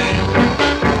family.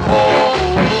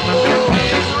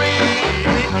 Misery,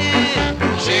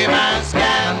 shame and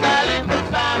scandal in the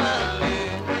family.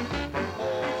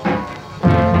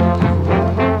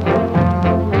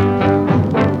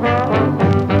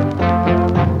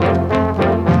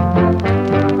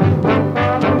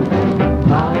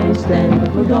 I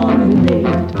stand for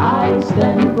dominate, I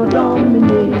stand for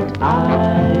dominate, I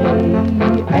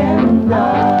and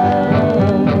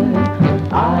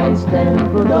I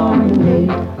stand for dominate,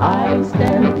 I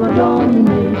stand for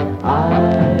dominate, I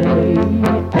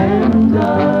and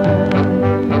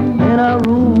I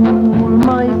rule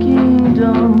my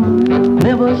kingdom,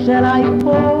 never shall I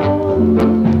fall,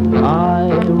 I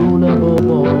rule above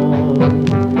all,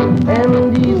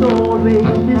 and he's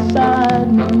always beside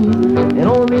me, and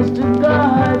always to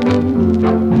guide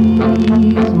me,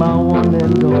 he's my one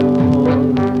and all,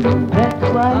 that's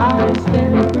why I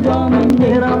stand for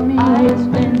dominate, I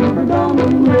stand for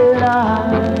dominate, I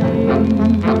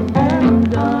stand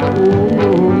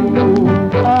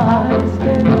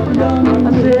for dominate,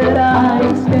 I said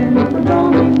I stand for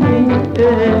dominate,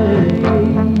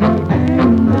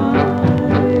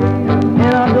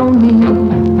 and I don't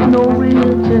need no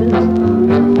riches,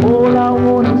 all I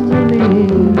want is to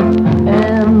live,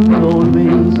 and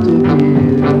always to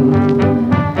give,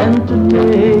 and to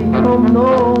take from no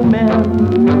man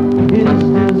his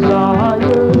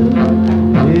desire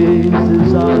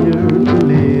to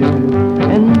live,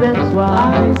 and that's why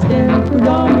I stand for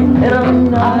dominate,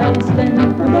 and I stand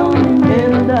for dominate,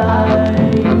 and I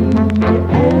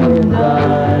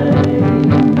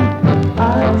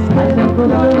stand for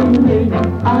dominate,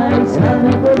 I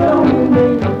stand for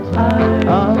dominate,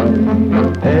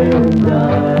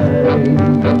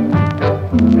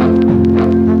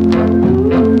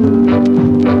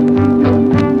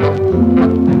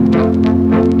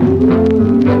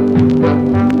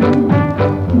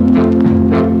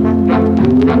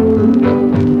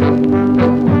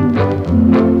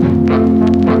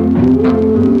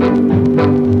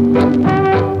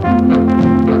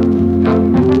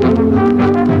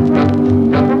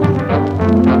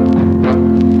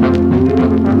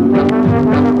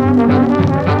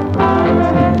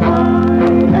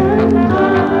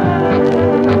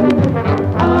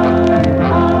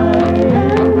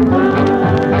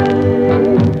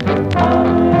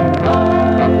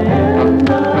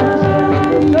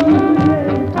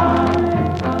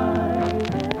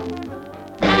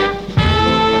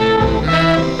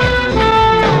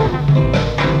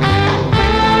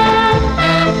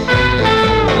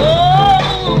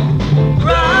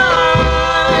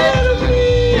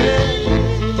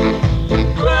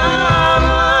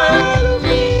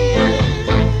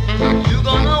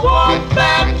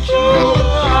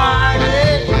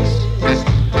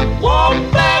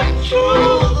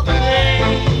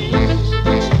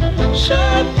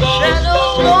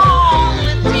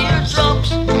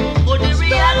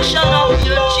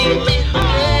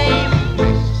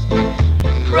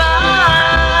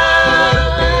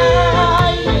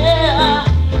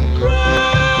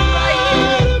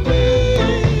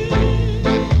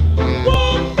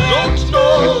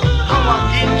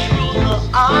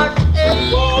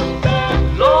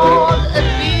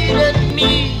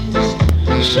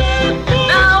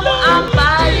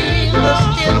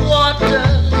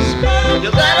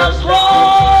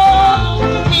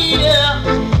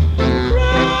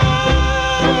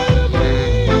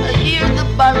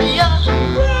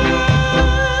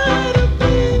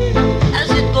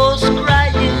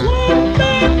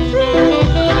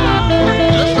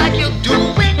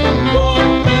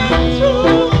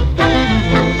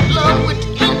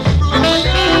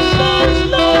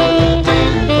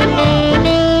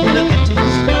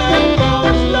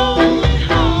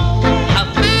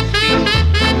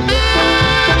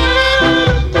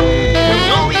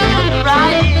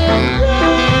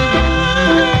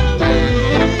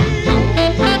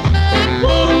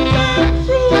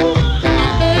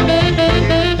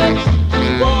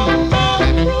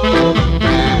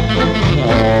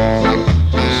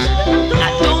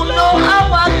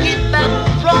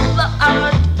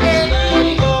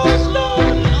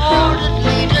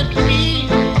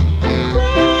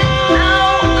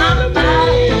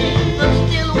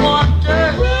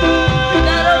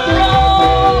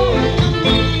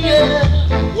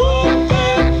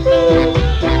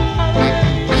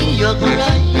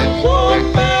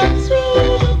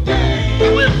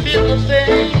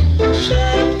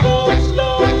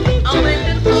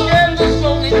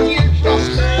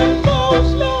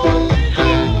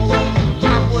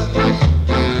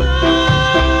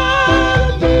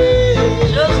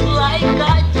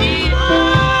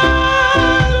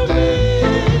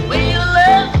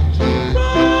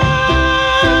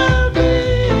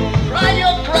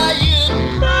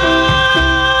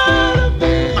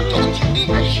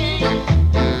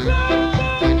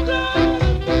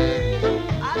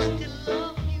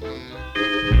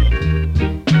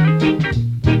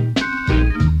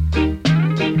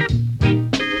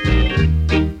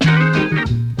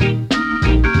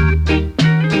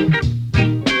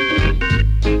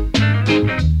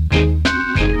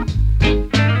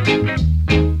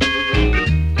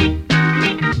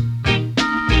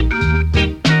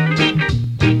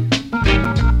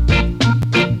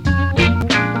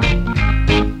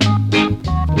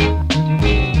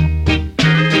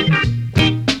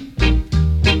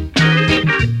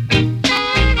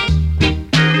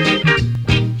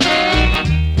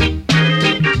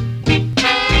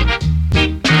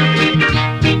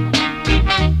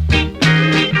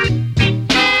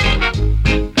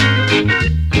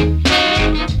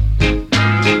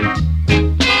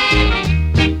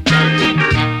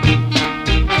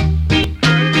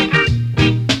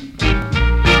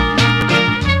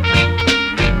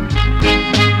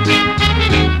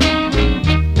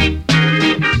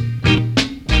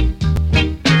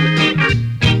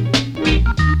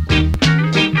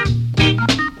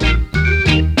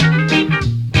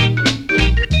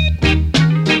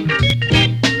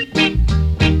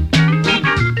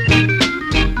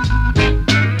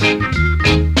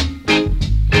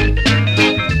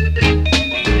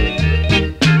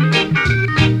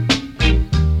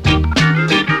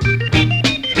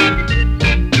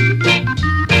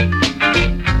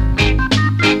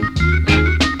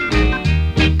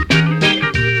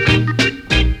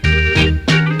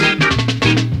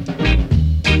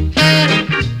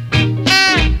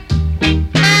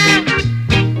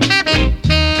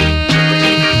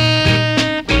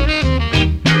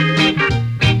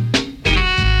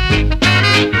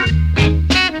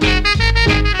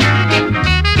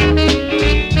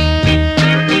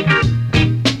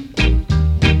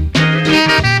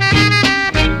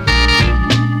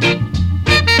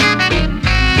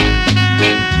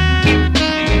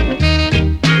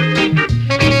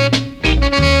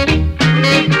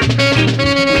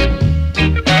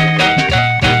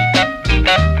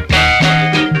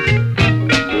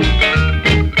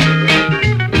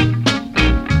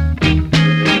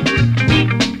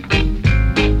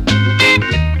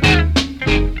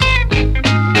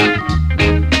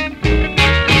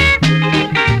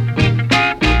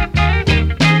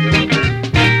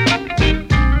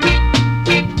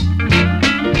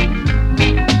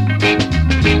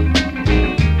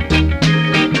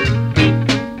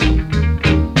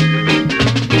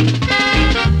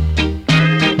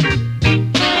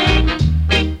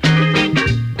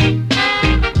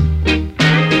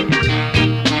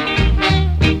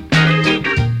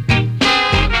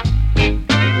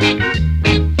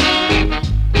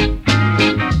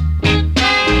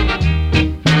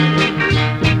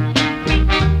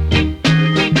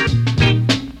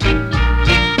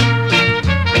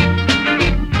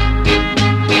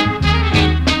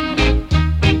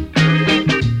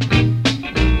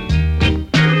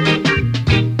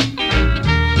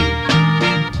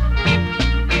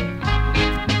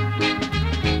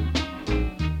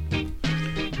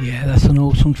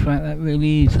 track that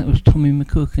really is. That was Tommy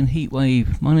McCook and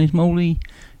Heatwave. My name's Molly.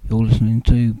 You're listening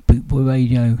to Bootboy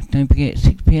Radio. Don't forget,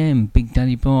 6 p.m, Big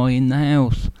Daddy Boy in the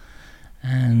house.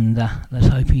 And let's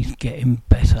hope he's getting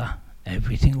better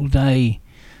every single day.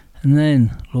 And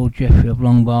then Lord Jeffrey of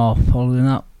Longbar following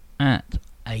up at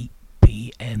 8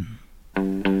 p.m. Give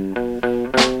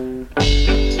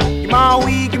my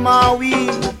weed.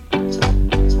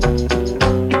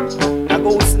 I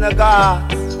go in the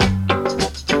gas.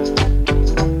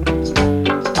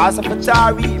 As a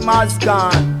Fatari,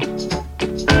 Mazgan.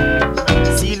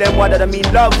 See them what that mean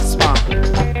loves, man.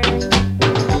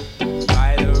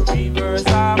 By the rivers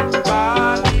of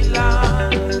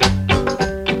Babylon,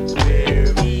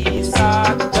 where we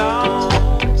sat down,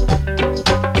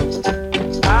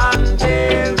 and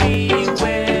there we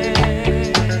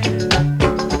went,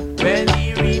 when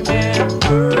we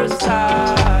remember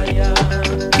Zion.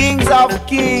 Kings of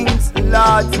kings,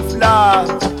 lords of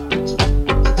lords,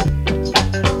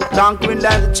 conquering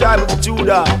land the tribe of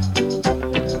Judah.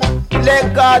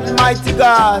 Let God, mighty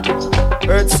God,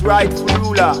 earth's rightful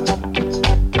ruler.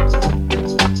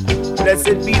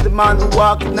 Blessed be the man who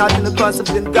walketh not in the concept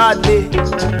of the ungodly,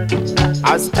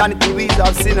 or stand in the ways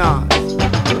of sinners.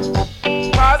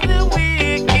 Cause the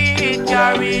wicked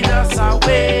carried us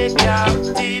away,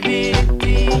 captivity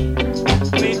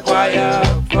require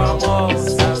from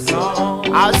us a song.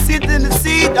 I'll sit in the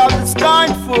seat of the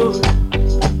scornful,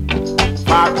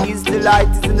 for his delight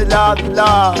is in the law of the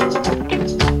Lord,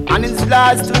 and in his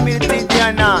laws to meditate day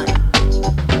and night.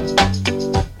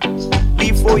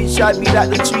 Before he shall be like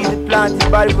the tree that planted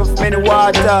by the river of many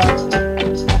water,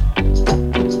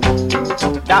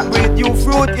 that bringeth new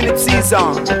fruit in its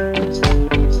season.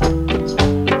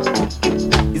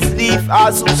 His leaf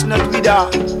also shall not wither,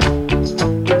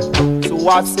 so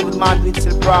whatsoever the man which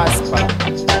shall prosper.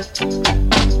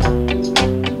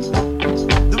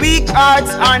 The weak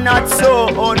hearts are not so,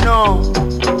 oh no.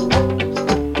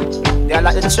 They are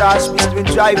like the trash which will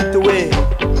drive it away.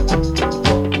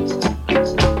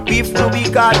 If the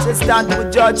weak heart shall stand to a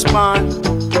judgment,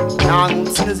 now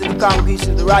sinners in the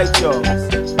congregation of the righteous.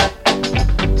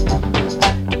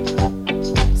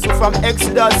 So from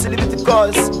Exodus to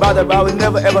Leviticus, brother, I will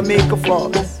never ever make a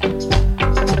fuss.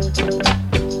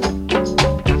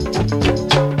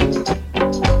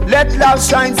 Let love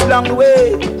shine along the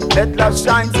way. Let love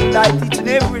shine some light each and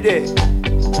every day.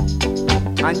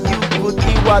 And you could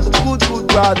be what the good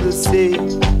brothers say.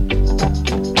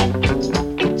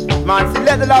 Man, say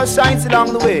let the love shine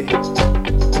along the way.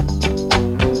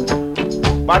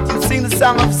 But you sing the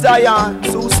song of Zion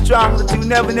so strong that you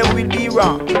never will be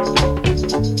wrong.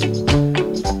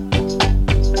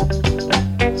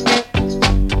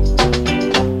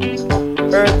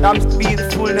 Earth comes to be the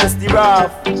fullness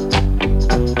thereof.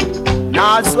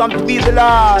 Now also I'm to be the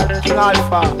Lord, King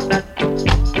Alpha.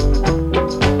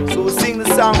 So sing the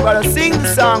song, brother, sing the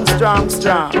song strong,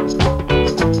 strong.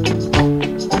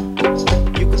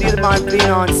 You could hear the man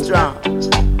playing on strong.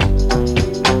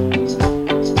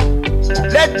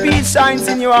 Let peace shine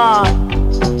in your heart.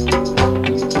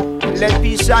 Let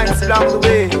peace shine along the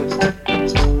way.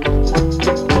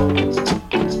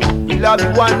 You love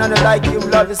one another like you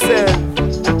love yourself.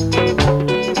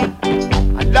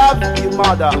 I love your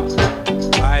mother.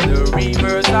 By the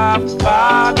rivers of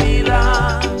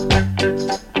Babylon,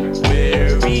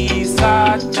 where we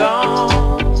sat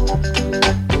down,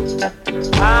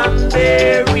 and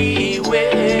there we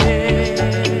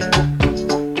went,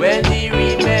 when we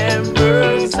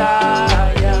remember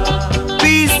Zion.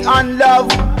 Peace and love,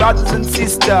 brothers and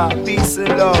sisters, peace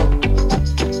and love.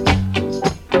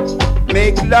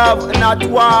 Make love and not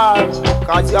war,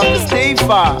 cause you have to stay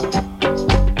far.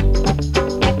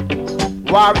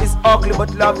 War is ugly,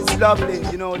 but love is lovely,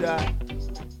 you know that.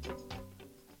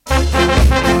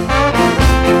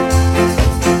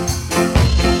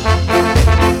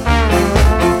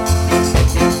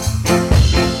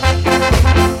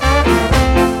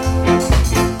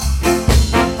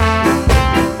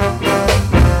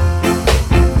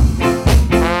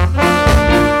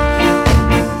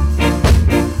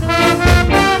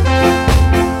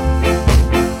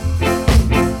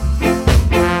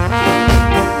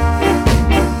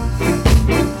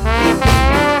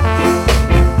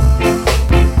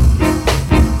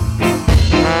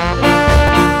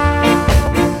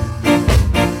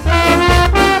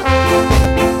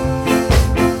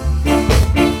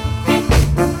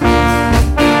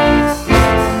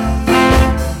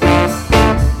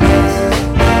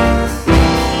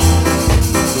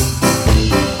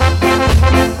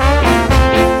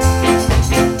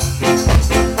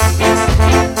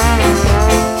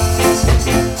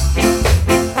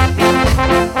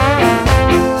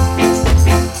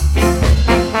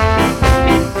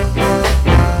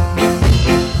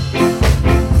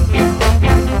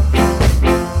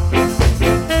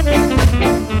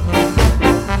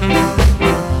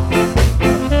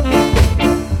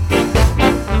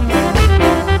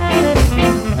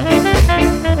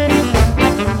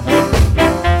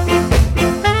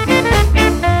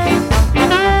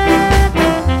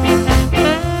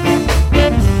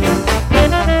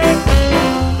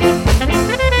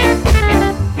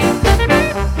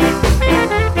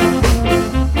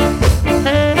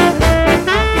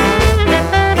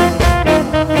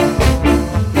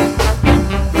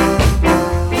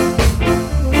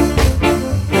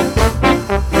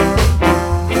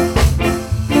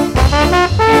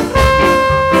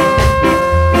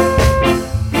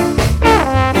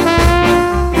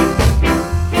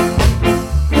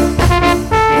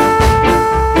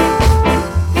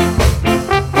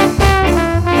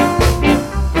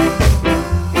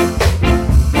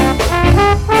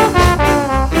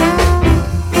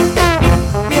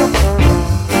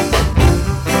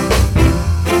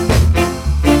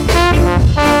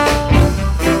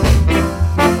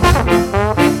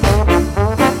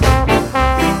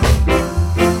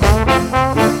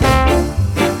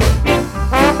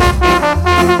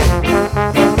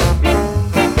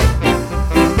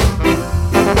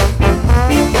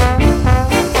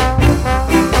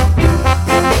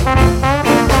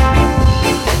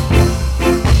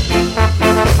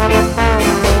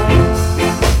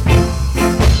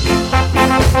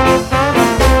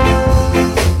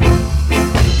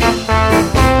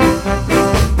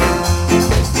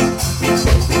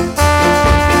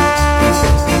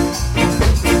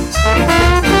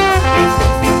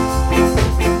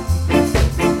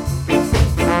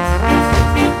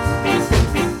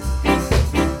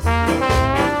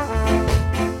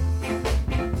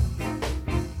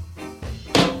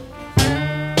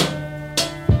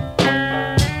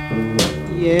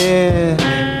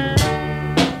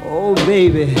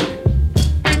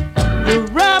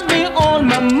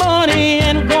 money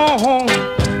and gone.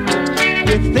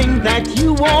 You think that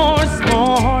you are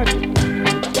smart,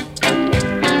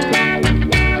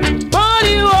 but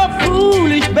you are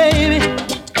foolish, baby.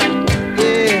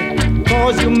 Yeah,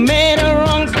 'cause you made a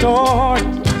wrong start.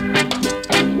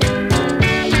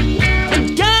 The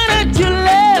guy that you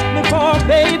left me for,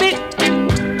 baby,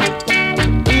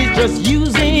 he's just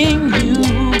using you.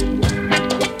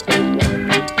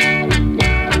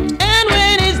 And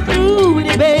when he's through with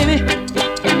you, baby,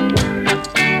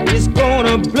 it's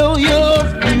gonna blow your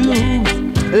fuse.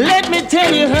 Let me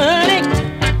tell you, honey,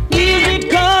 easy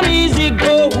come, easy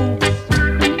go.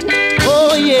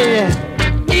 Oh yeah,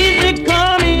 easy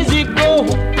come, easy go.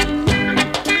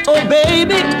 Oh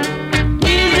baby,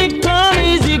 easy come,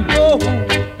 easy go.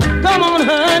 Come on,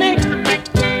 honey,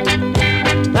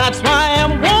 that's why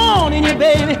I'm warning you,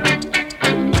 baby.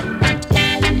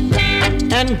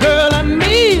 And girl, I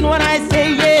mean when I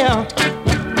say yeah.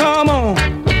 Come on.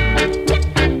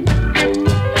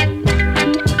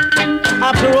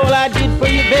 After all I did for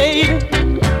you, baby,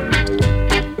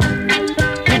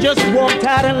 you just walked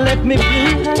out and left me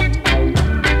blue.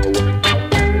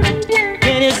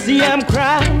 Can you see I'm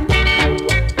crying?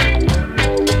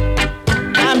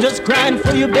 I'm just crying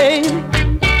for you, baby.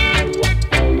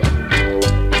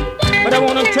 But I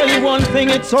want to tell you one thing,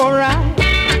 it's alright.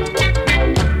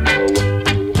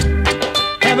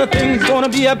 Everything's gonna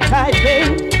be uptight,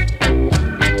 baby.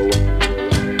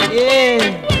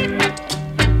 Yeah.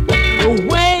 The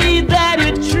way that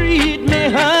you treat me,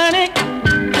 honey,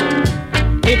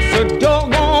 it's a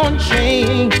doggone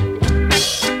shame.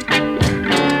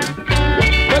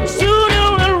 But soon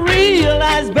you'll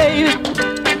realize, baby,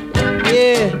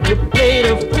 yeah, you played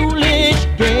a foolish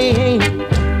game.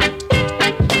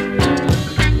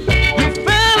 You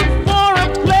fell for a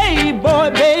playboy,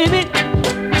 baby,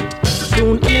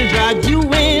 soon he'll drive you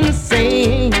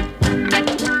insane.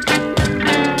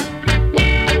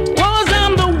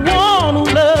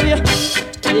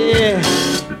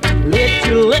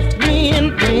 Left me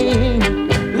in pain.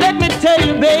 Let me tell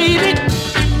you, baby,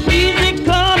 easy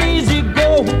come, easy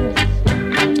go.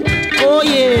 Oh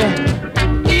yeah,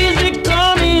 easy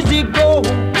come, easy go.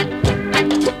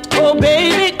 Oh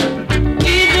baby,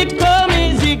 easy come,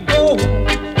 easy go.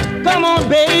 Come on,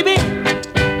 baby,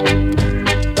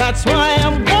 that's why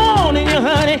I'm warning you,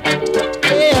 honey.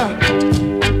 Yeah,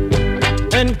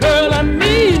 and girl, I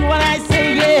mean when I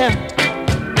say yeah.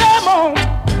 Come on.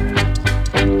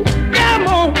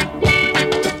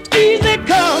 Easy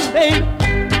come, baby.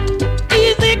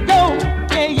 Easy go.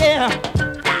 Yeah, yeah.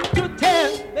 Got to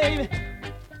tell, baby.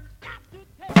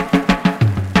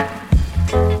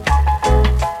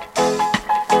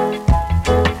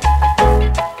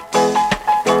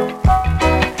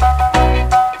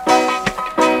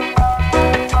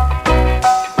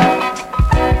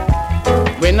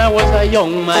 When I was a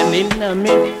young man in a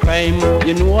mid-prime,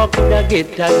 you know I coulda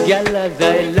get a gal as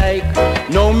I like.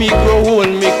 Now me grow old,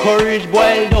 me courage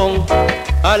boil down.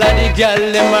 All of the gal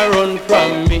them a run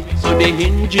from me, so the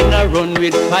engine a run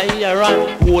with fire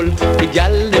and coal. The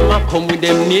gal them a come with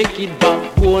them naked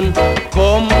backbone.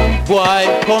 Come boy,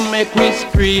 come make we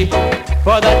spree,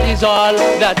 for that is all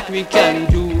that we can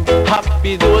do.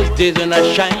 Happy those days when I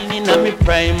shine in a me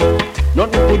prime.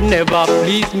 Nothing could never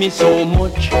please me so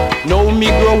much. Now me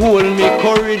grow old, me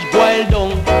courage boil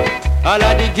down. All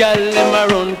of the gal them a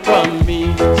run from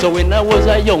me. So when I was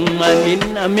a young man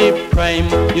in a me prime,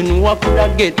 you know I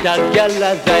coulda get a gal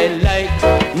as I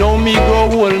like. Now me grow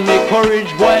old, me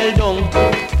courage boil down.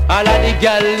 All of the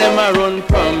gal them a run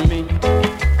from me.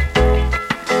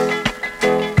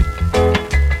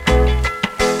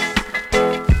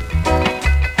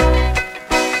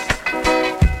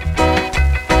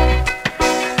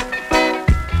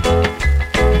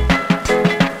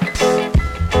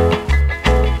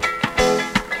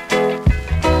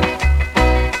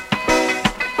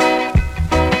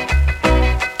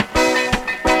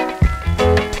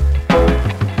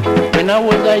 I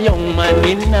was a young man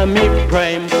in a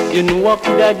mid-prime, you know I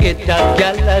coulda get a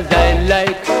gal as I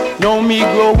like. Now me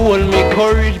grow old, me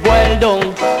courage boil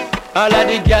down. All of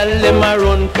the gal them a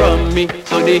run from me,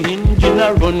 so the engine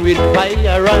a run with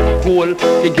fire and coal.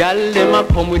 The gal them a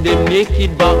come with them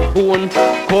naked backbone.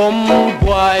 Come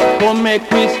boy, come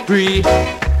make we spree,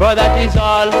 for that is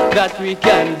all that we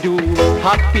can do.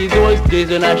 Happy those days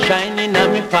when I shine in a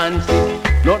me fancy.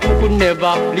 Nothing could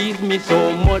never please me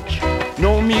so much.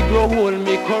 Now me grow old,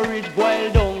 me courage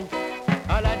boil down.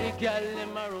 All of the gal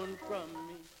them a run from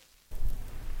me.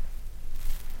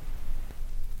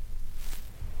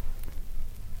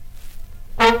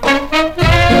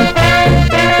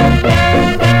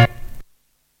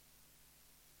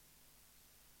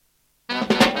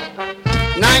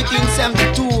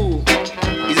 1972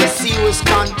 is a serious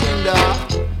contender.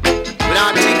 When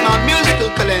I take my musical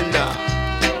calendar,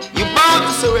 you bound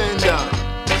to surrender.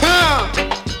 Huh.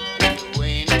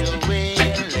 Went away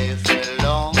and left me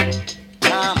long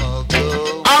time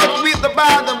ago. Out with the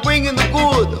bad and bring in the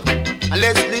good, and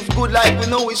let's live good like we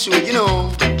know we should, you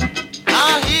know.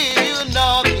 I hear you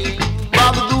knocking.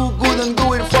 Rather do good and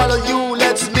do it, follow you.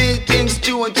 Let's make things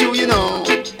two and two, you know.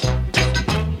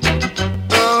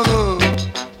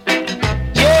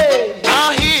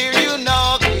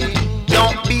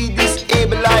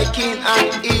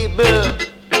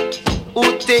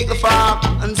 Take the farm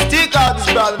and stick out this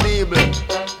brother neighbor.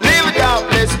 Live it out,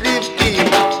 let's live in.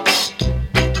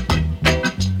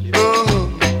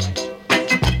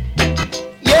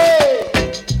 Yeah,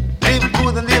 live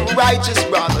good and live righteous,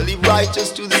 brother. Live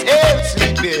righteous to this air,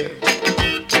 sleep here.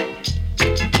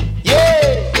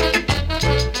 Yeah,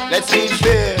 let's be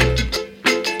fair.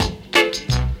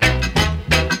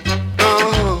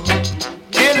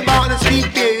 Tell about the sleep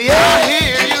here. Yeah, I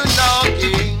hear you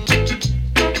knocking.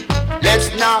 Let's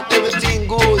knock everything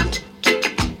good.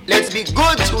 Let's be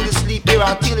good to the sleep here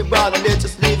until you, brother. Let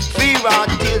us live free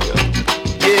until you.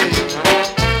 Yeah.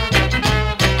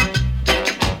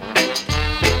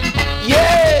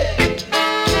 Yeah.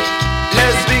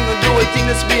 Let's swing and do a thing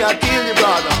that's me until you,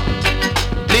 brother.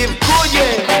 Live good,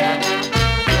 yeah.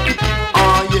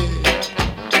 Oh, yeah.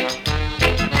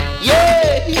 Yeah.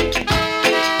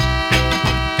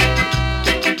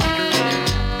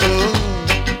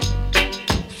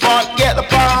 Forget the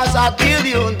past, I tell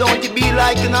you, don't you be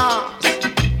like an ass.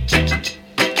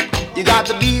 You got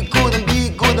to be good and be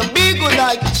good and be good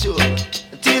like you should. I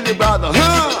tell you, brother,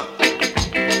 huh?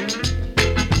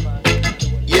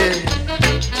 Yeah,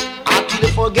 I tell you,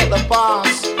 forget the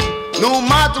past. No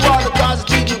matter what the past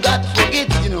is, you got to forget,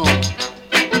 you know.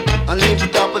 And live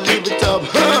it up and live it up,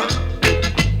 huh?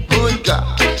 Good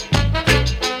God.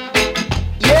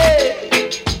 Yeah,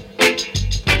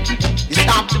 it's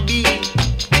time to be.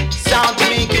 Sound to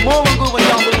make you more good when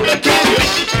down the road I tell you.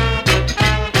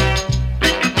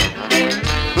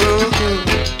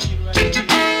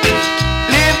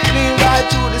 Live clean right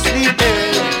to the sleep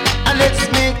bed, and let's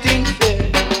make things fair.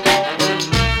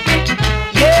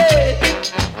 Yeah.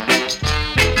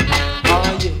 Oh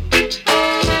yeah.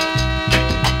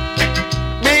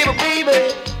 Baby, baby.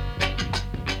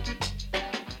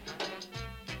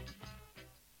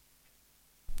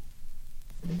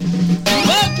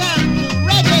 Welcome to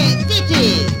Reggae City.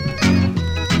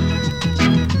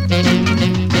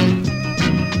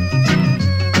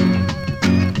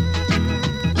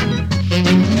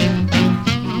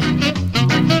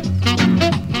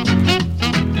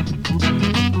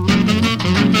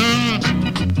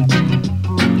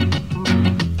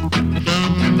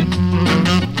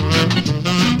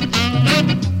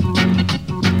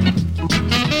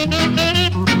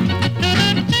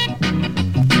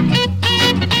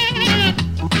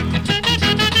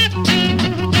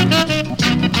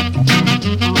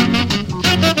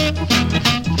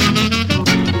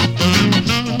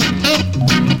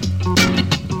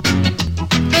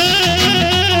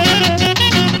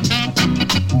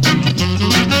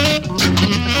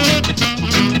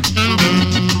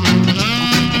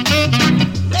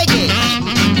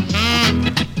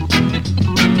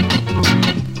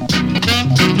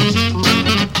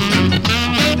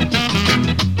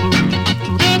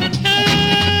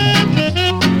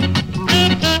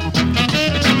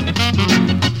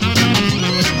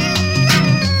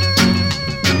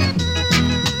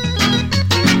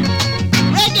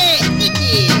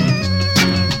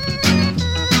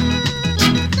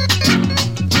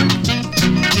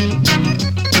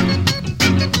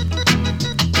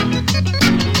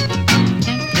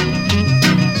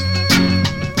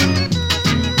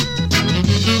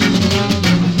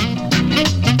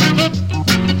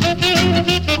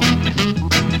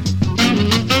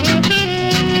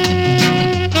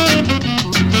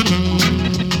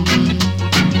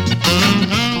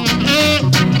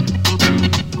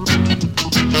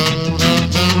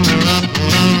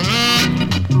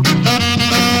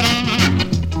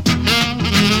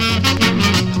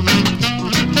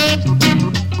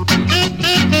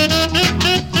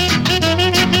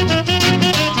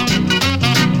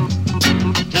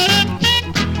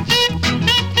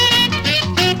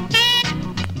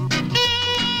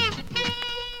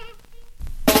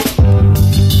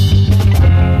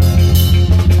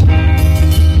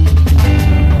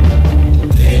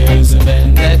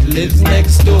 lives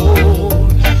next door.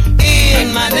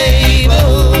 In my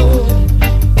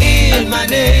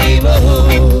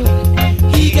neighborhood,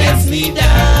 he gets me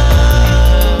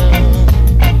down.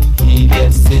 He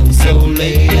gets in so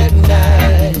late at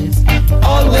night,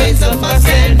 always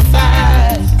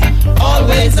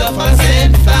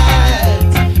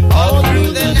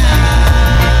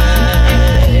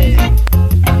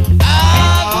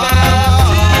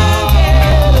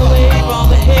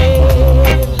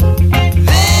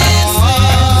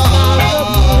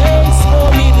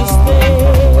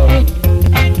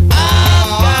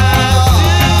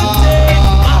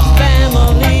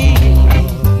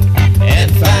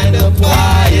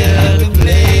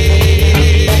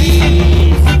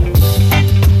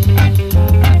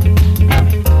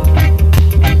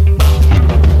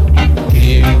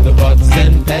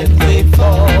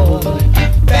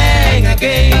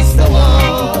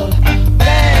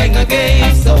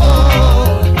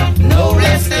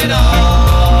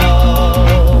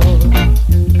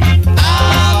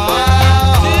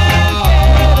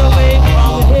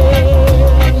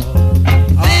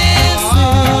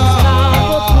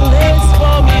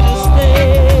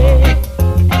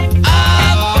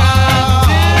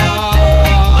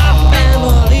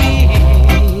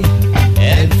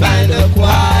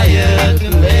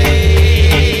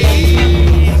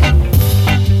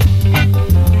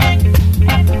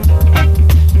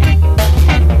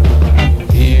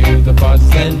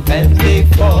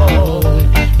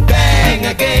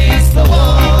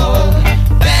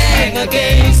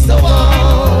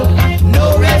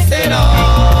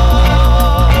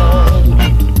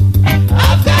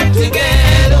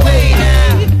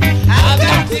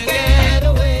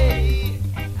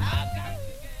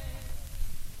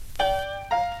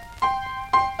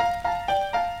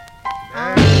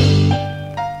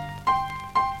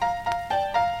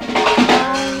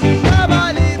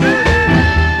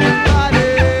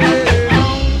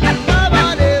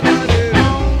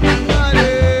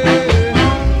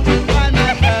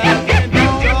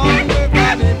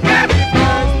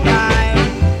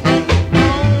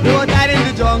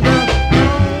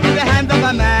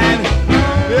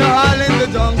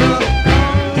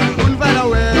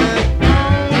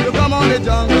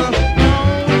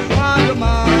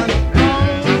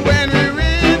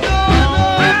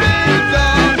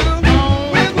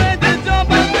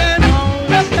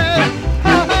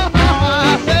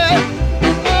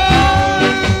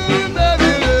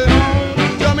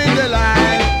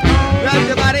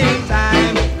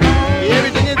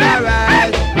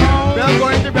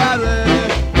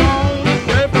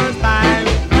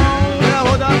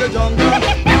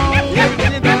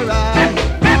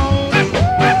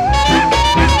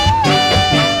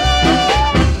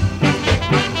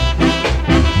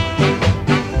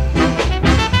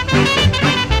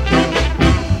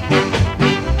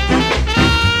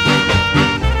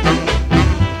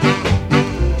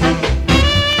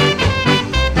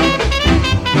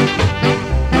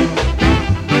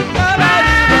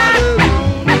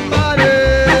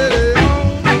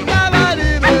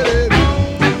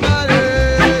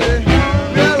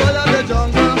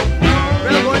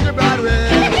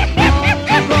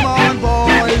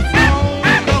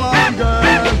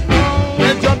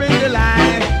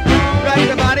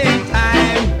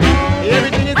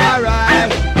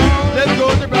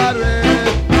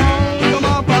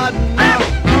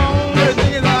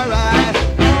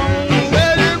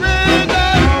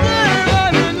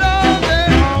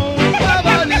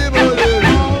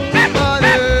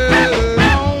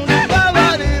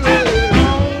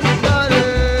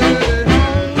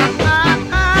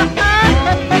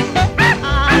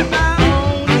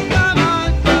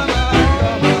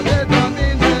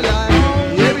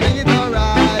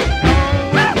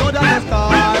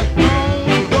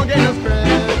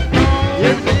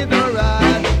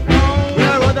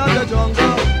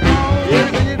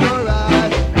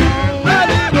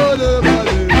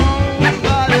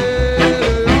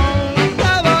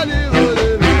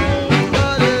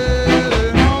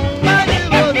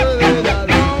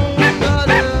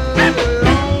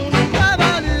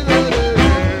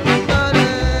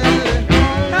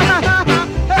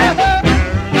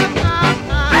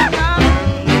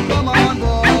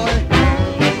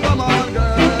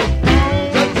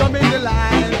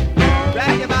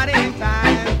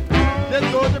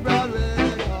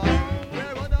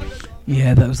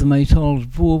Yeah, that was the Maytals,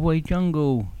 Broadway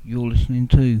Jungle. You're listening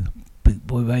to Boot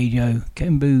Boy Radio.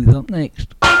 Ken Booth up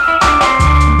next.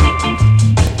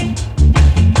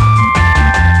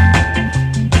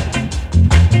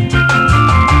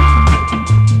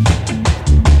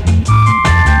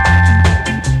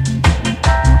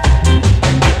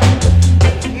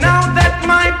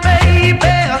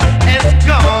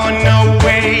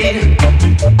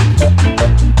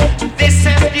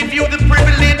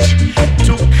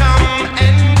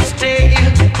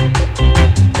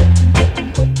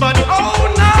 But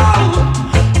oh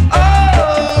no, oh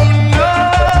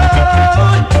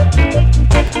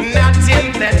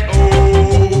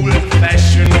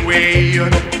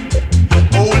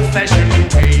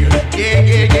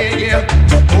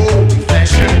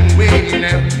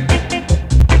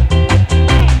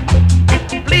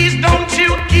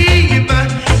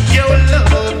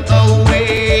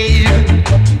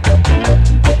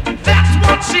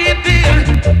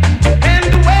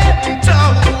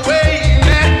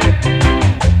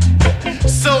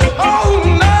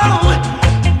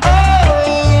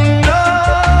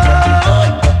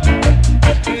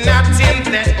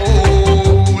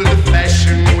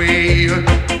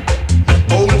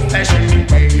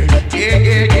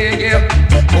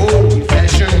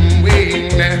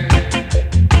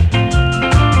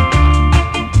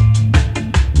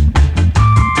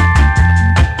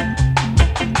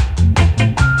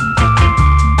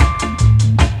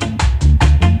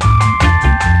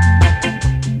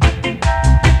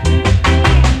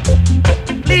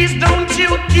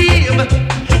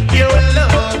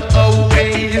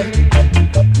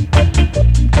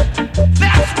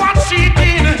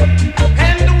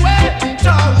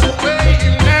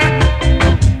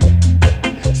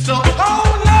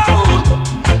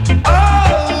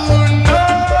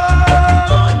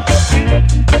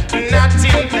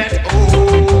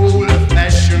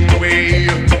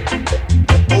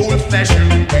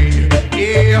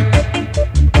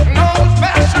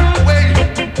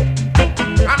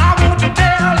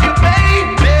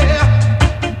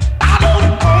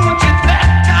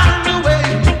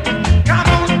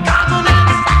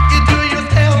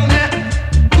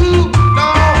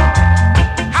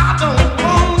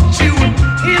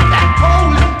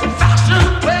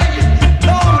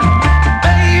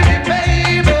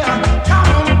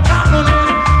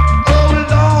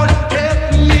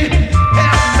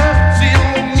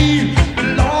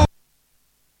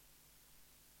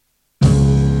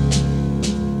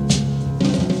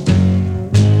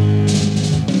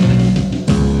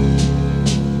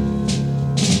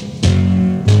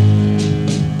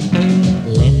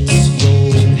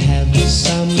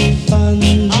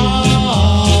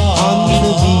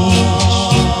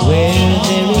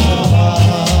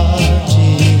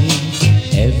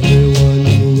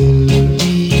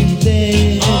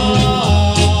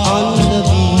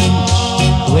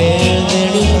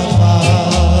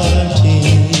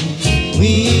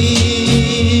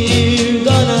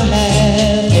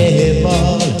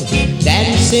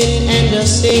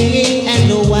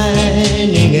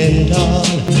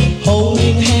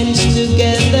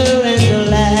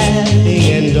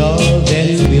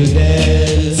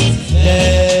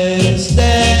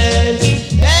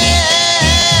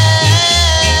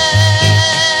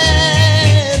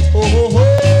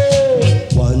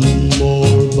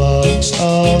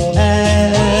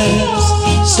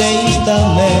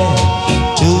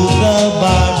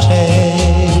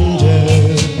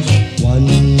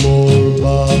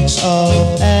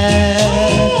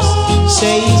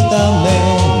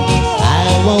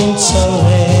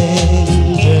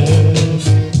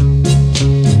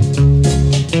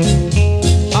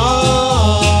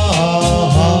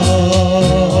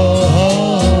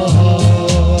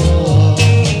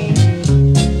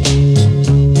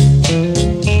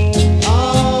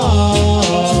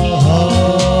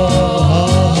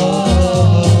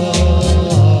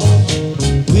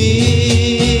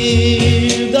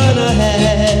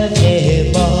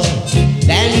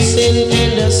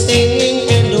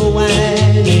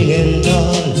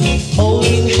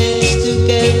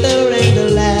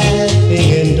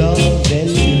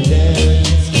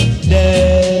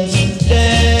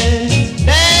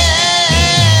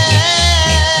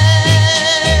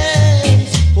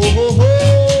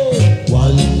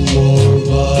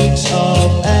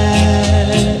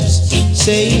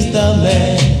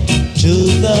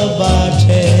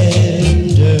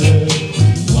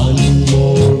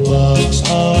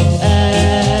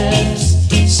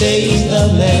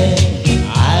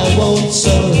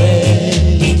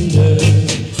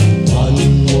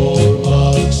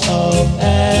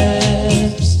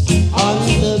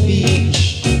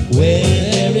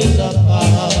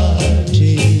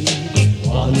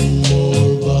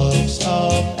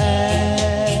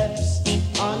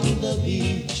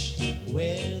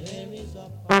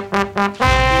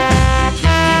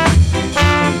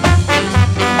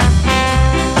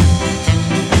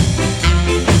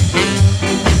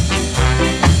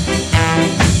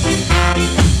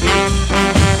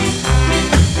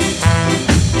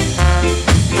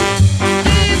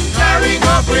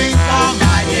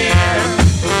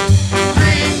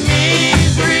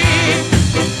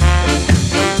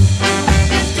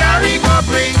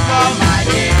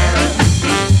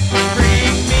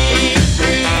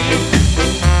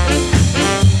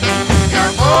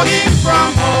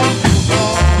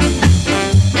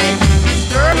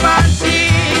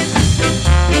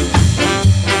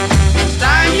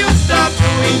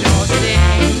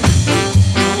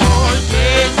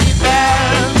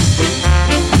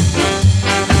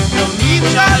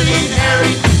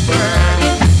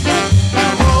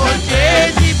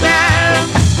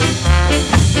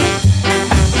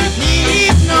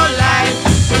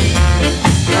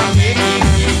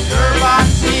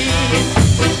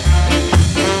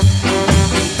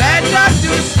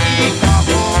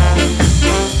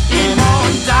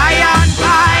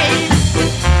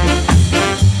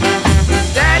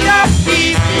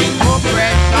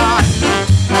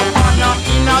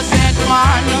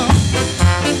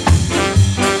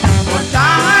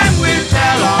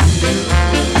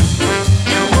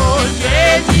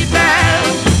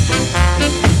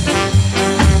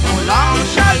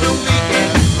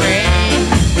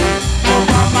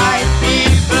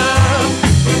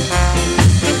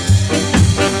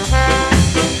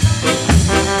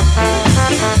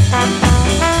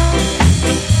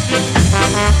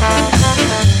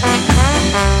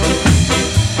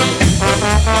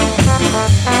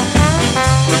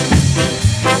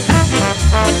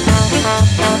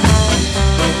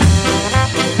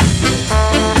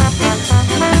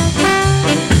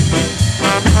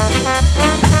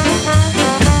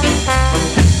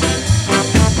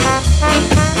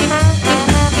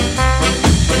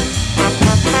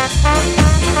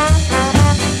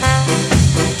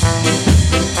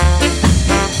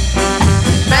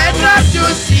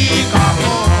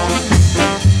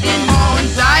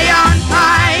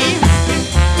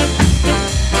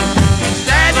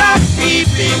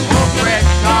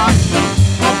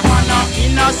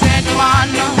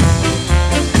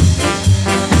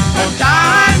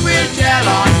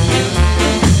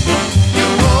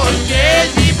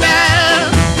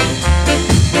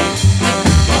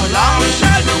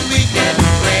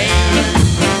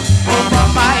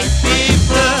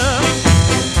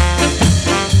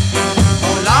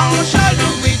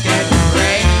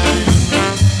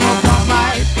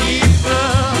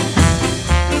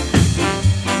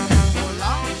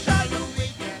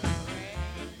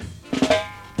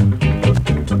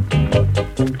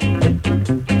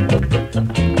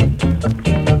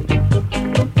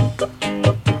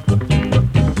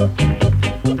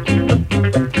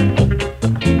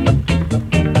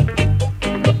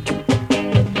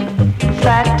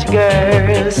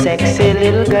Sexy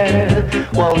little girl,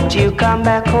 won't you come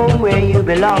back home where you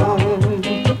belong?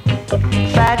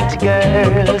 Fat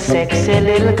girl, sexy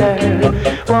little girl,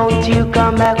 won't you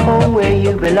come back home where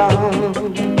you belong?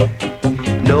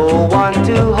 No one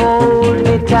to hold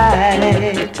me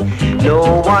tight,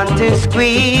 no one to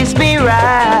squeeze me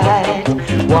right.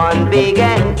 One big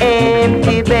and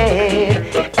empty bed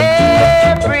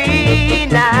every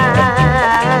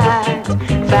night.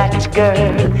 Fat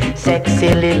girl,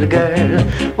 sexy little girl,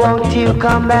 won't you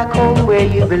come back home where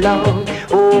you belong?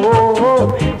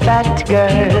 Oh, fat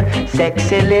girl,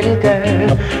 sexy little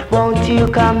girl, won't you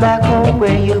come back home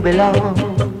where you belong?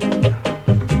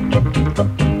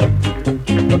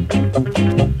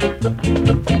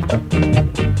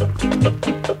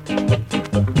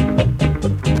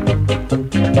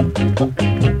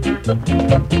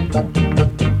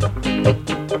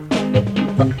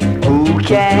 Who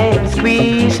can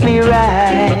squeeze me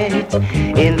right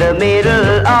in the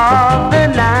middle of the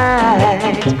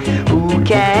night? Who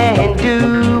can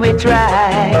do it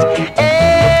right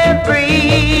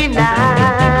every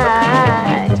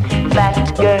night?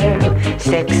 Fat girl,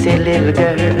 sexy little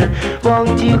girl,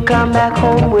 won't you come back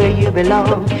home where you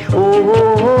belong?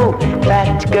 Oh,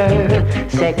 fat girl,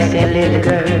 sexy little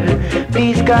girl,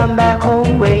 please come back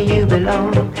home where you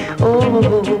belong.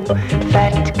 Oh,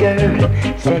 fat girl,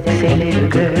 sexy little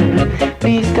girl,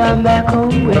 please come back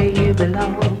home where you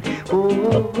belong.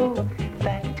 Oh,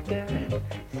 fat girl,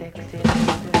 sexy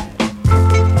little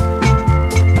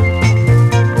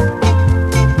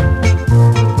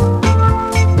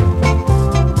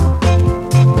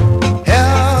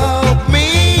Help me,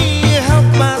 help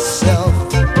myself,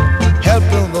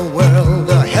 helping the world,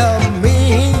 help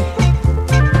me.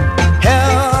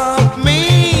 Help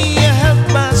me, help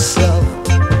myself,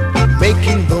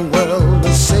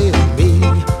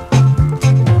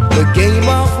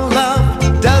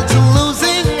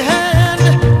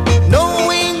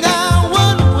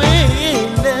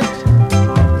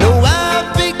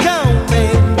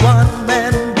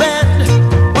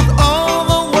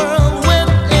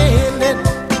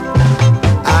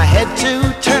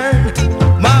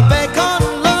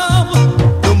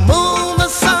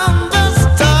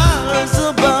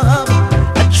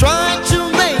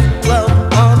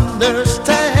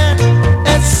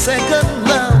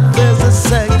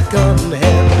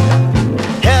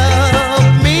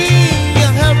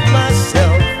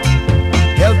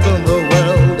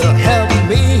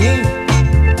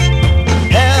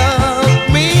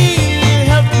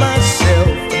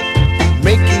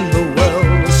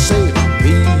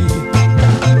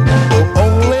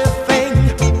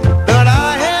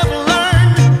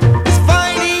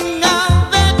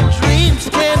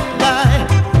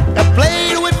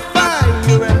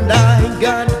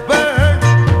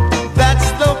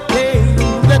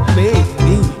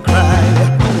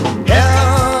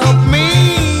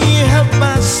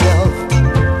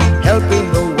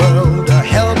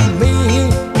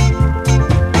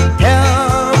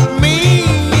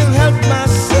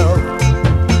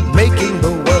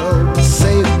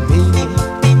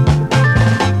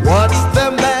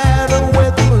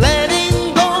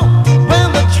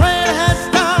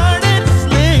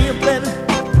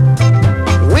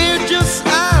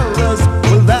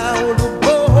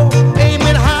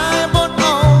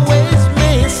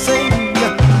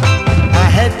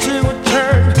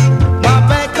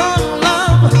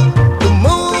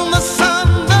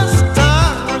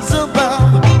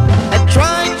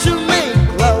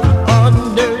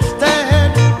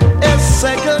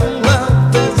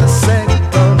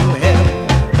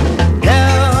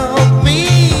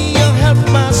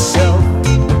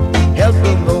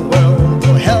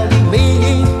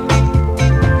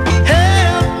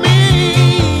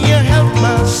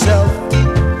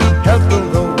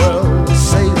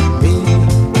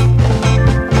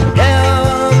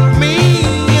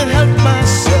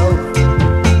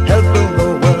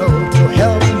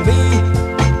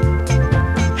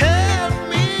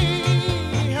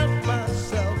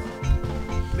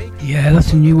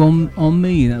 Loving You on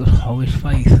Me. That was Horace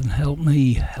Faith and Help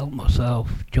Me, Help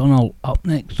Myself. John Holt up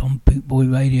next on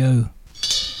Bootboy Radio.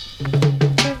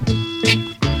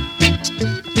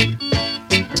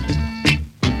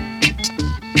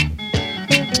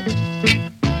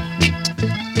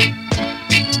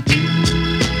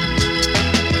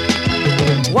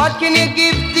 What can you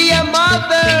give to your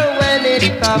mother when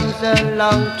it comes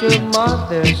along to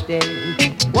Mother's Day?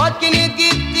 What can you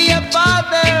give to your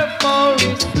father for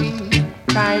his sweet,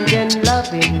 kind and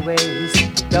loving ways?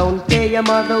 Don't pay your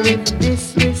mother with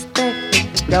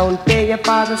disrespect. Don't pay your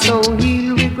father so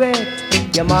he'll regret.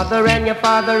 Your mother and your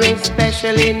father is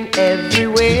special in every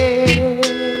way.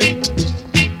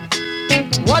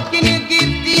 What can you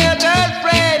give to your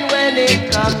girlfriend when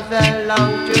it comes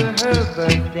along to her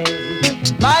birthday?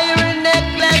 Buy her a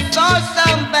necklace or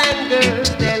some bangles,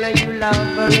 tell her you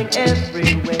love her in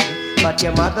every way. But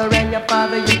your mother and your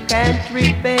father you can't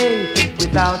repay.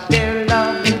 Without their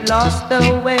love you've lost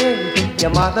the way.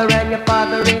 Your mother and your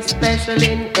father is special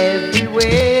in every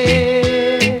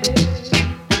way.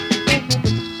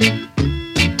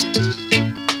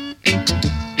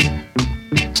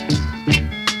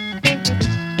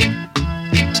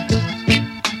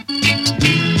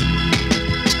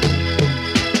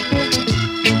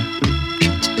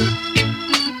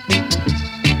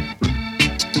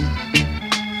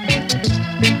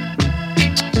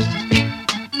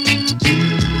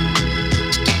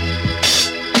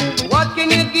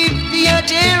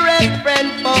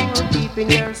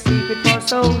 Your secret for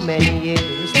so many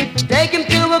years. Take him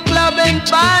to a club and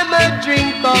buy him a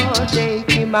drink or take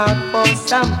him out for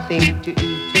something to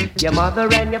eat. Your mother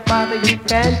and your father you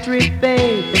can't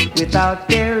repay. Without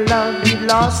their love you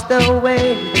lost the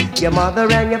way. Your mother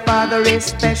and your father is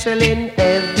special in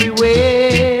every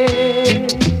way.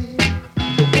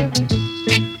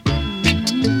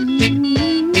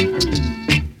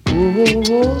 Oh,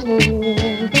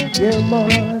 your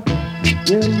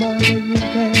mother you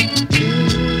can't.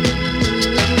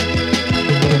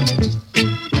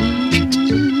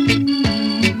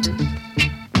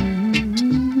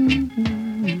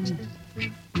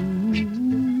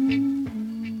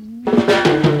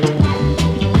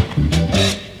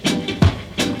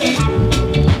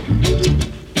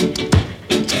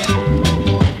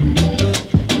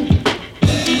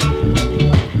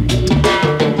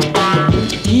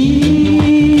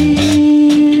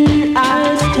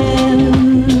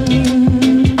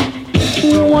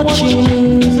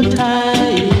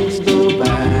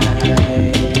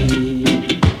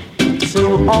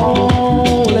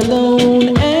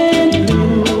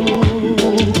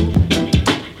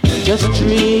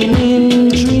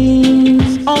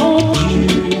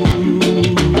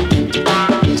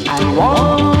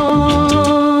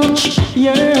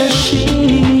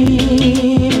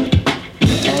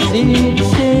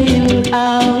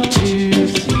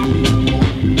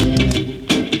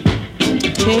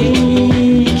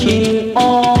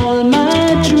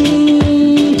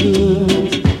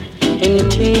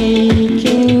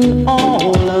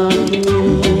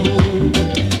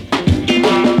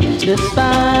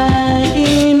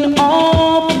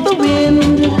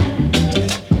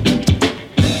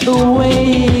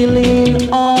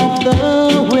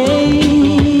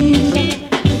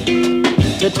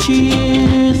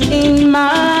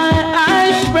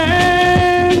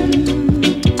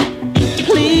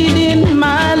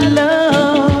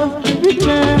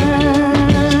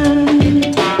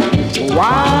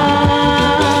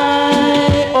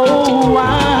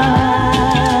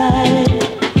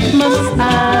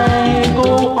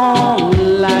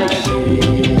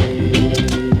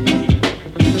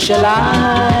 Shall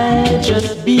I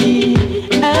just be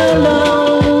a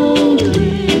lonely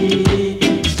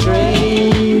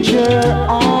stranger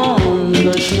on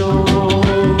the shore?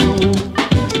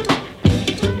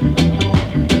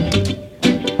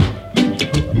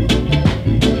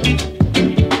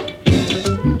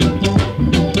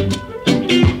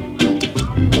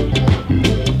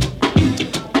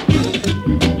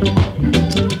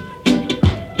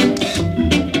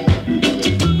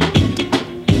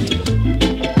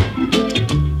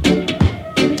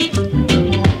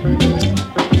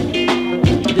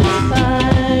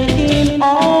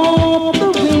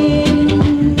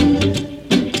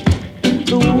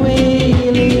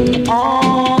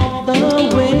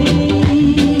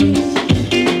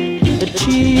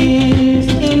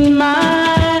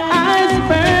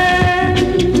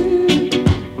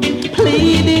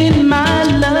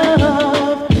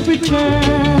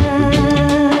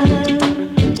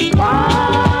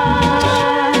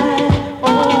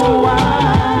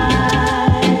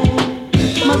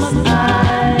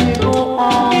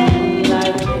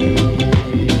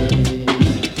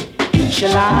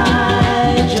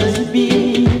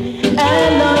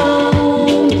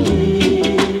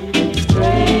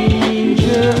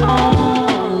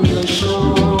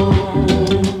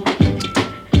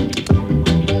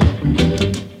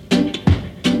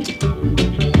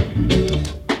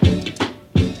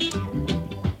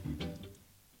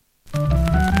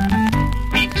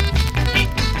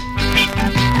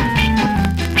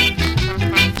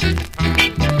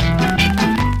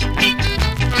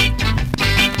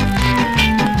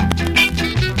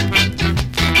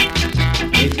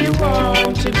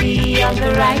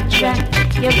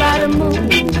 You gotta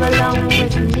move along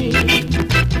with me.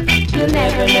 You'll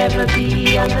never, never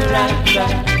be on the right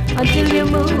track until you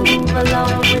move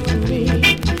along with me.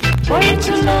 For it's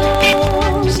a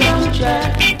lonesome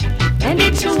track and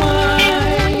it's a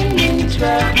winding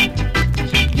track.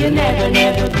 You'll never,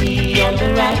 never be on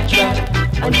the right track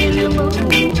until you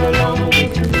move along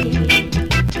with me.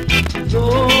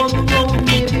 Though the road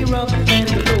may be rough and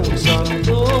lonesome,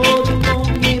 though the road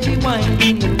may be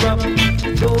winding and rough,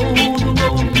 though the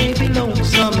road may be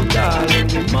lonesome, darling,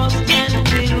 you must and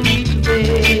will reach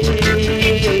there.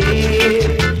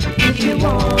 If you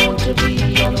want to be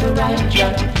on the right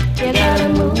track, you gotta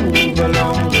move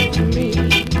along with me.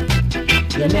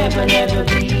 You'll never, never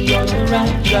be on the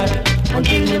right track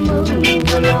until you move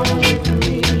along with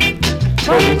me.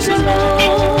 For it's a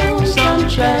lonesome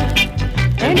track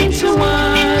and it's a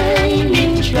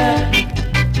winding track.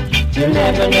 You'll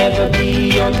never, never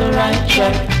be on the right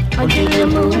track until you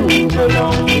move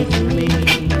along with me.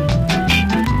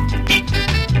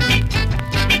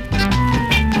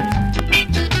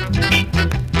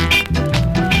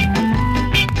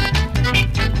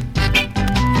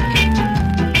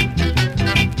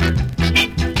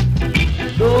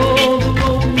 Though the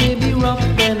road may be rough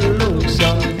and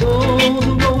lonesome, though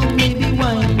the road may be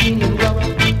winding and rough,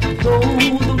 though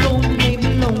the road may be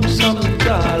lonesome,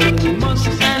 darling, you must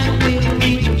and will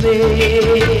reach there.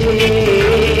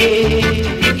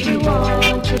 If you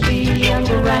want to be on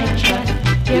the right track,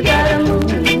 you gotta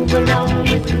move along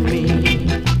with me.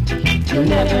 You'll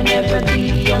never, never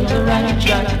be on the right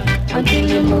track until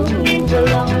you move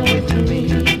along with me.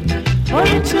 For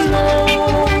it's a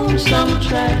lonesome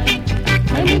track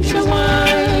and it's a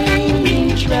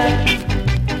winding track.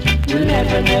 You'll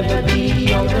never, never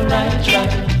be on the right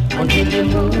track until you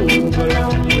move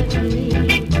along with me.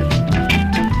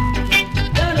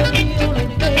 Gotta be on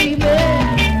it, baby.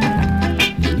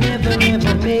 You never,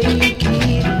 never make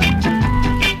it.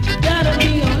 Gotta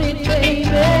be on it,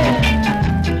 baby.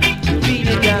 You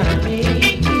really gotta make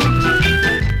it.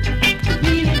 You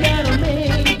really gotta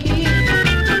make it.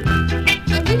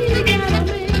 You really gotta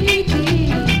make it.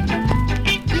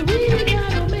 You really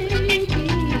gotta make it.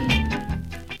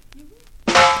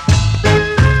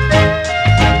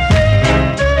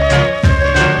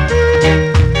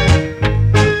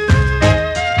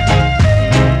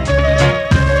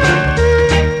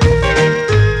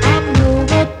 I know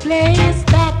a place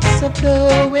that's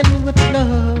a-flowing with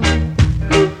love.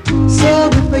 So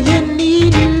if you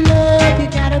need love, you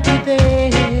gotta be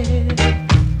there.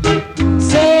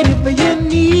 Said if you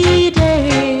need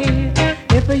it,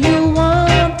 if you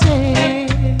want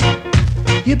it,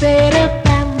 you better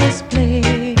find this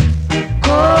place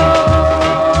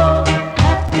called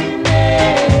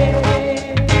happiness.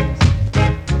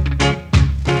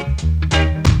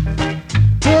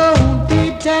 Don't be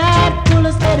doubtful,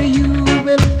 instead you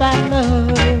will find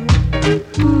love.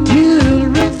 You'll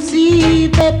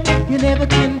receive it, you never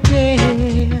can tell.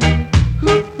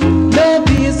 Love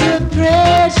is a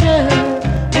treasure,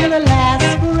 will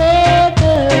last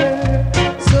forever.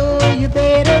 So you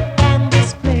better find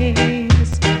this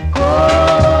place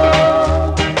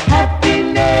called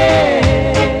happiness.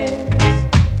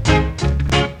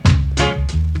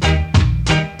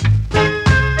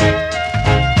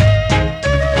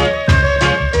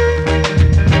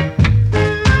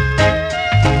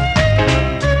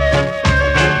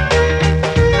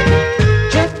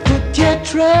 Just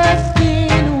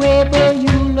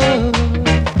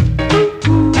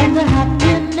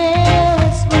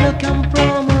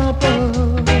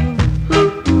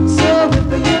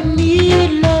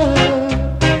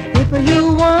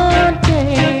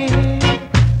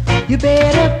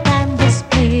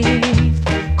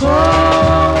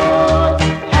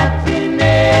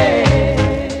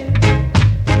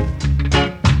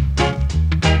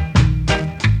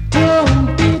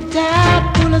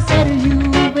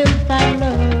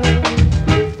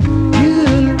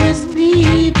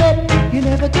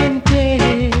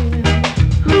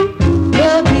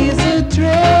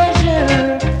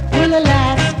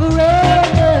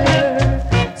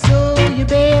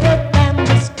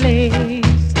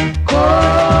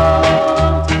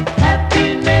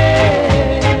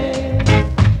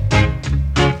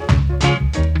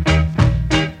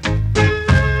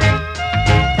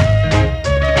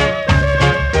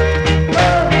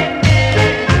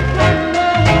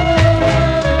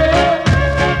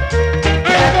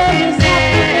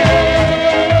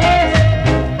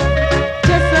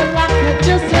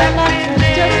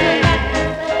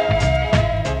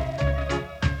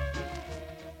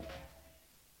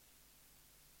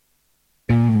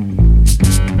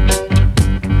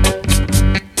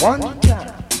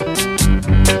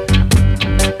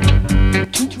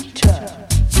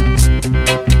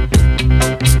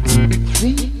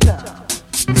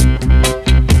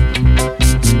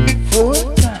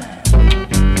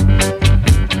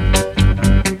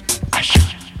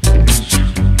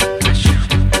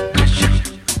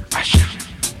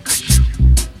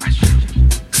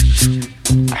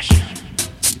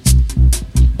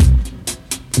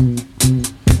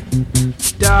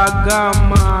Jaga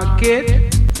market.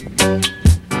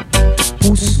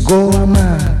 Who's go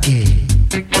market?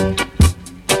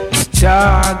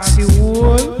 Taxi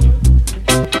wall.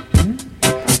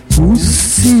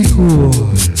 Pussy hole.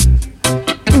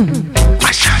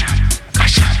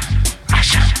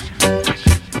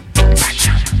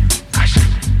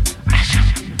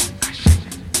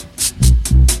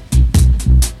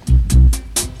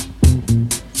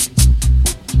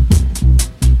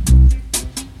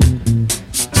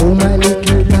 Oh my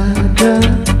little daughter,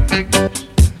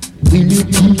 will you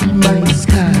be my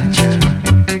scotcher?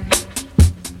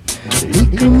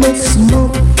 Little Miss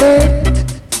Muffet,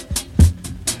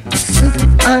 sit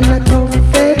on a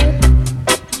tuffet.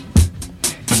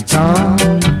 Tom,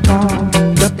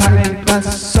 the piper's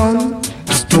son,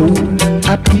 stole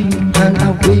a pig and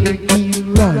away he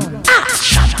run.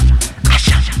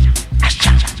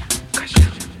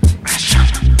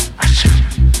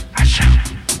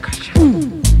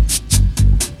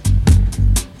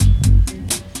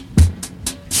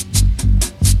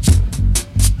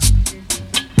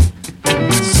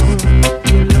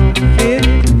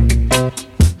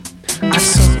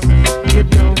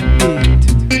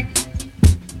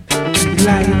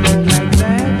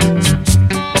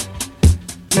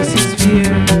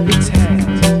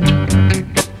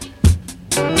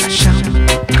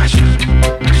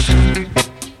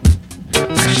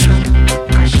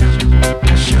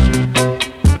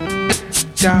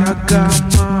 Jaga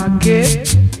market.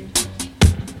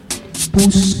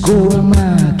 Puss go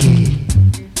market.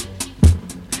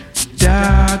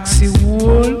 Taxi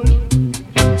wall.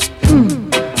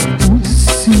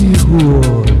 Pussy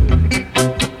hole.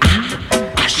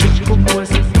 Little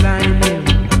boys is flying in.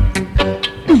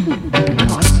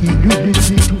 Cause you do this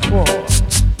too far.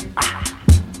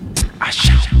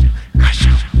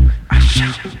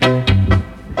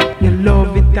 You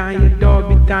love it and you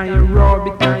dub it and you rub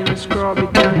it and you scrub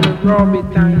it and you rub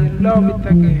it and you love it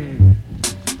again.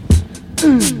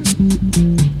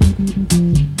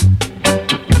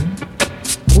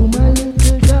 Oh my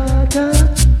little daughter,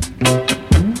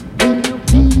 will you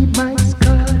be my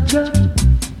scotcher?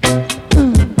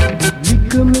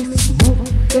 Little Miss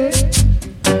Muffet,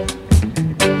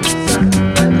 son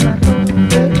and a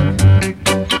tuffet.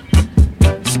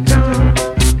 Down,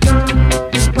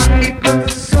 the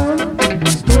piper's son,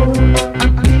 stole a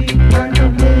pig and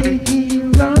away he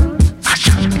run.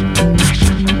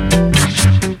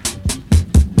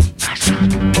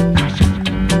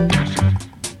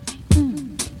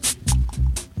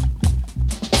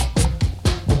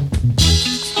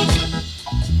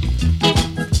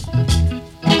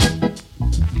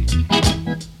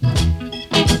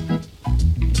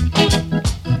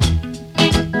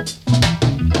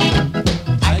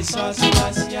 I saw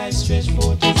Selassie, I stretched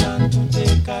forth his hand to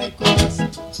take I cross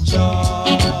Jordan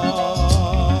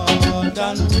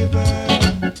River.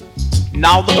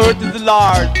 Now the earth is the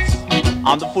Lord's,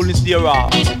 and the fullness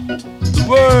thereof, the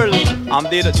world and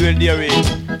they that dwell therein.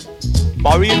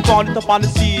 For rain founded upon the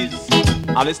seas,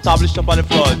 and established upon the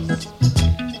floods.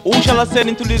 Who shall ascend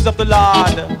into the hills of the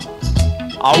Lord?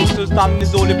 Or who shall stand in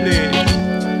his holy place?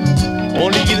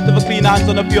 Only he that have a clean hands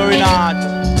and a pure in heart.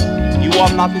 You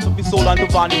have not lifted up his soul unto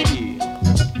vanity,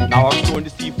 now have sworn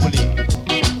deceitfully.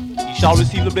 He shall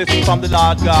receive the blessing from the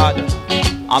Lord God,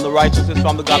 and the righteousness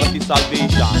from the God of his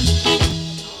salvation.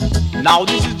 Now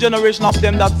this is generation of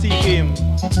them that seek him,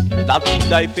 that seek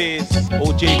thy face,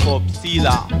 O Jacob,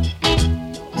 Selah.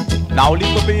 Now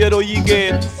lift up your head, O ye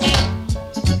gates,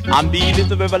 and be ye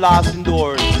lit of everlasting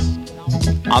doors,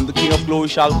 and the King of glory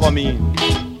shall come in.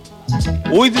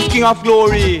 Who is this King of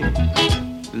glory?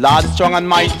 Lord strong and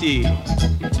mighty,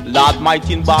 Lord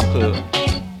mighty in battle.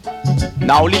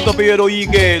 Now lift up your head, O ye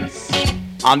gates,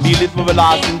 and be lit of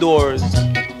everlasting doors,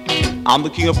 and the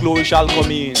King of glory shall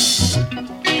come in.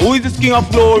 Who is this King of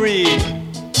glory?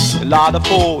 The Lord of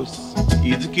hosts,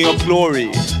 he is the King of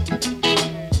glory.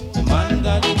 The man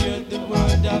that heard the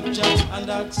word of Jah and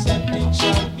accept it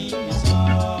shall be his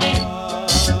heart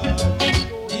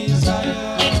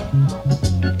desire.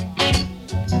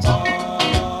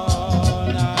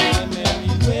 On our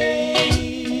merry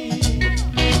way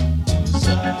to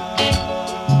Zion.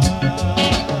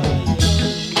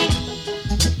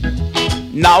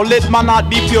 Now let man not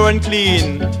be pure and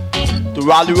clean, to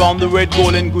rally round the red,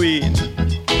 gold, and green.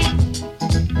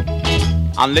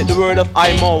 And let the word of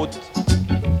thy mouth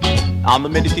and the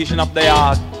meditation of thy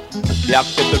heart be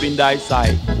acceptable in thy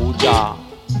sight, O Jah,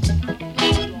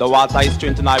 thou art thy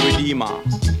strength and thy redeemer.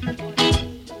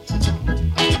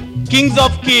 Kings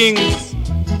of kings,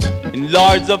 and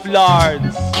lords of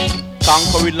lords,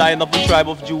 conquering Lion of the tribe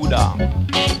of Judah.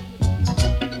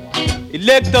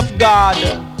 Elect of God,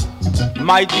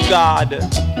 mighty God,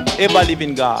 ever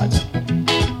living God,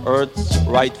 earth's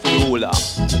rightful ruler.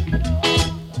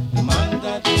 The man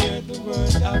that hear the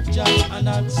word of Jah and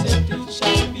accept it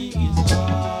shall be his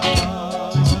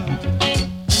heart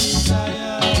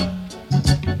desire.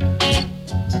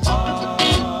 All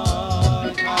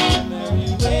our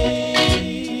merry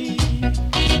way.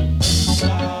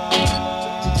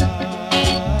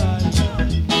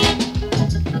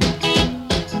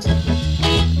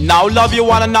 Now love you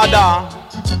one another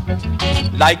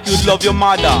like you'd love your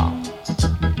mother,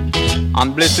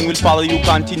 and blessing will follow you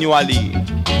continually.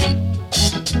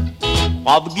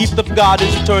 For the gift of God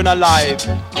is eternal life.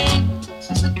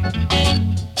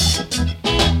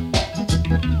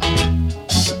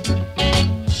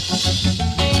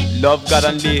 Love God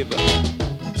and live.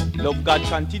 Love God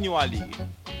continually.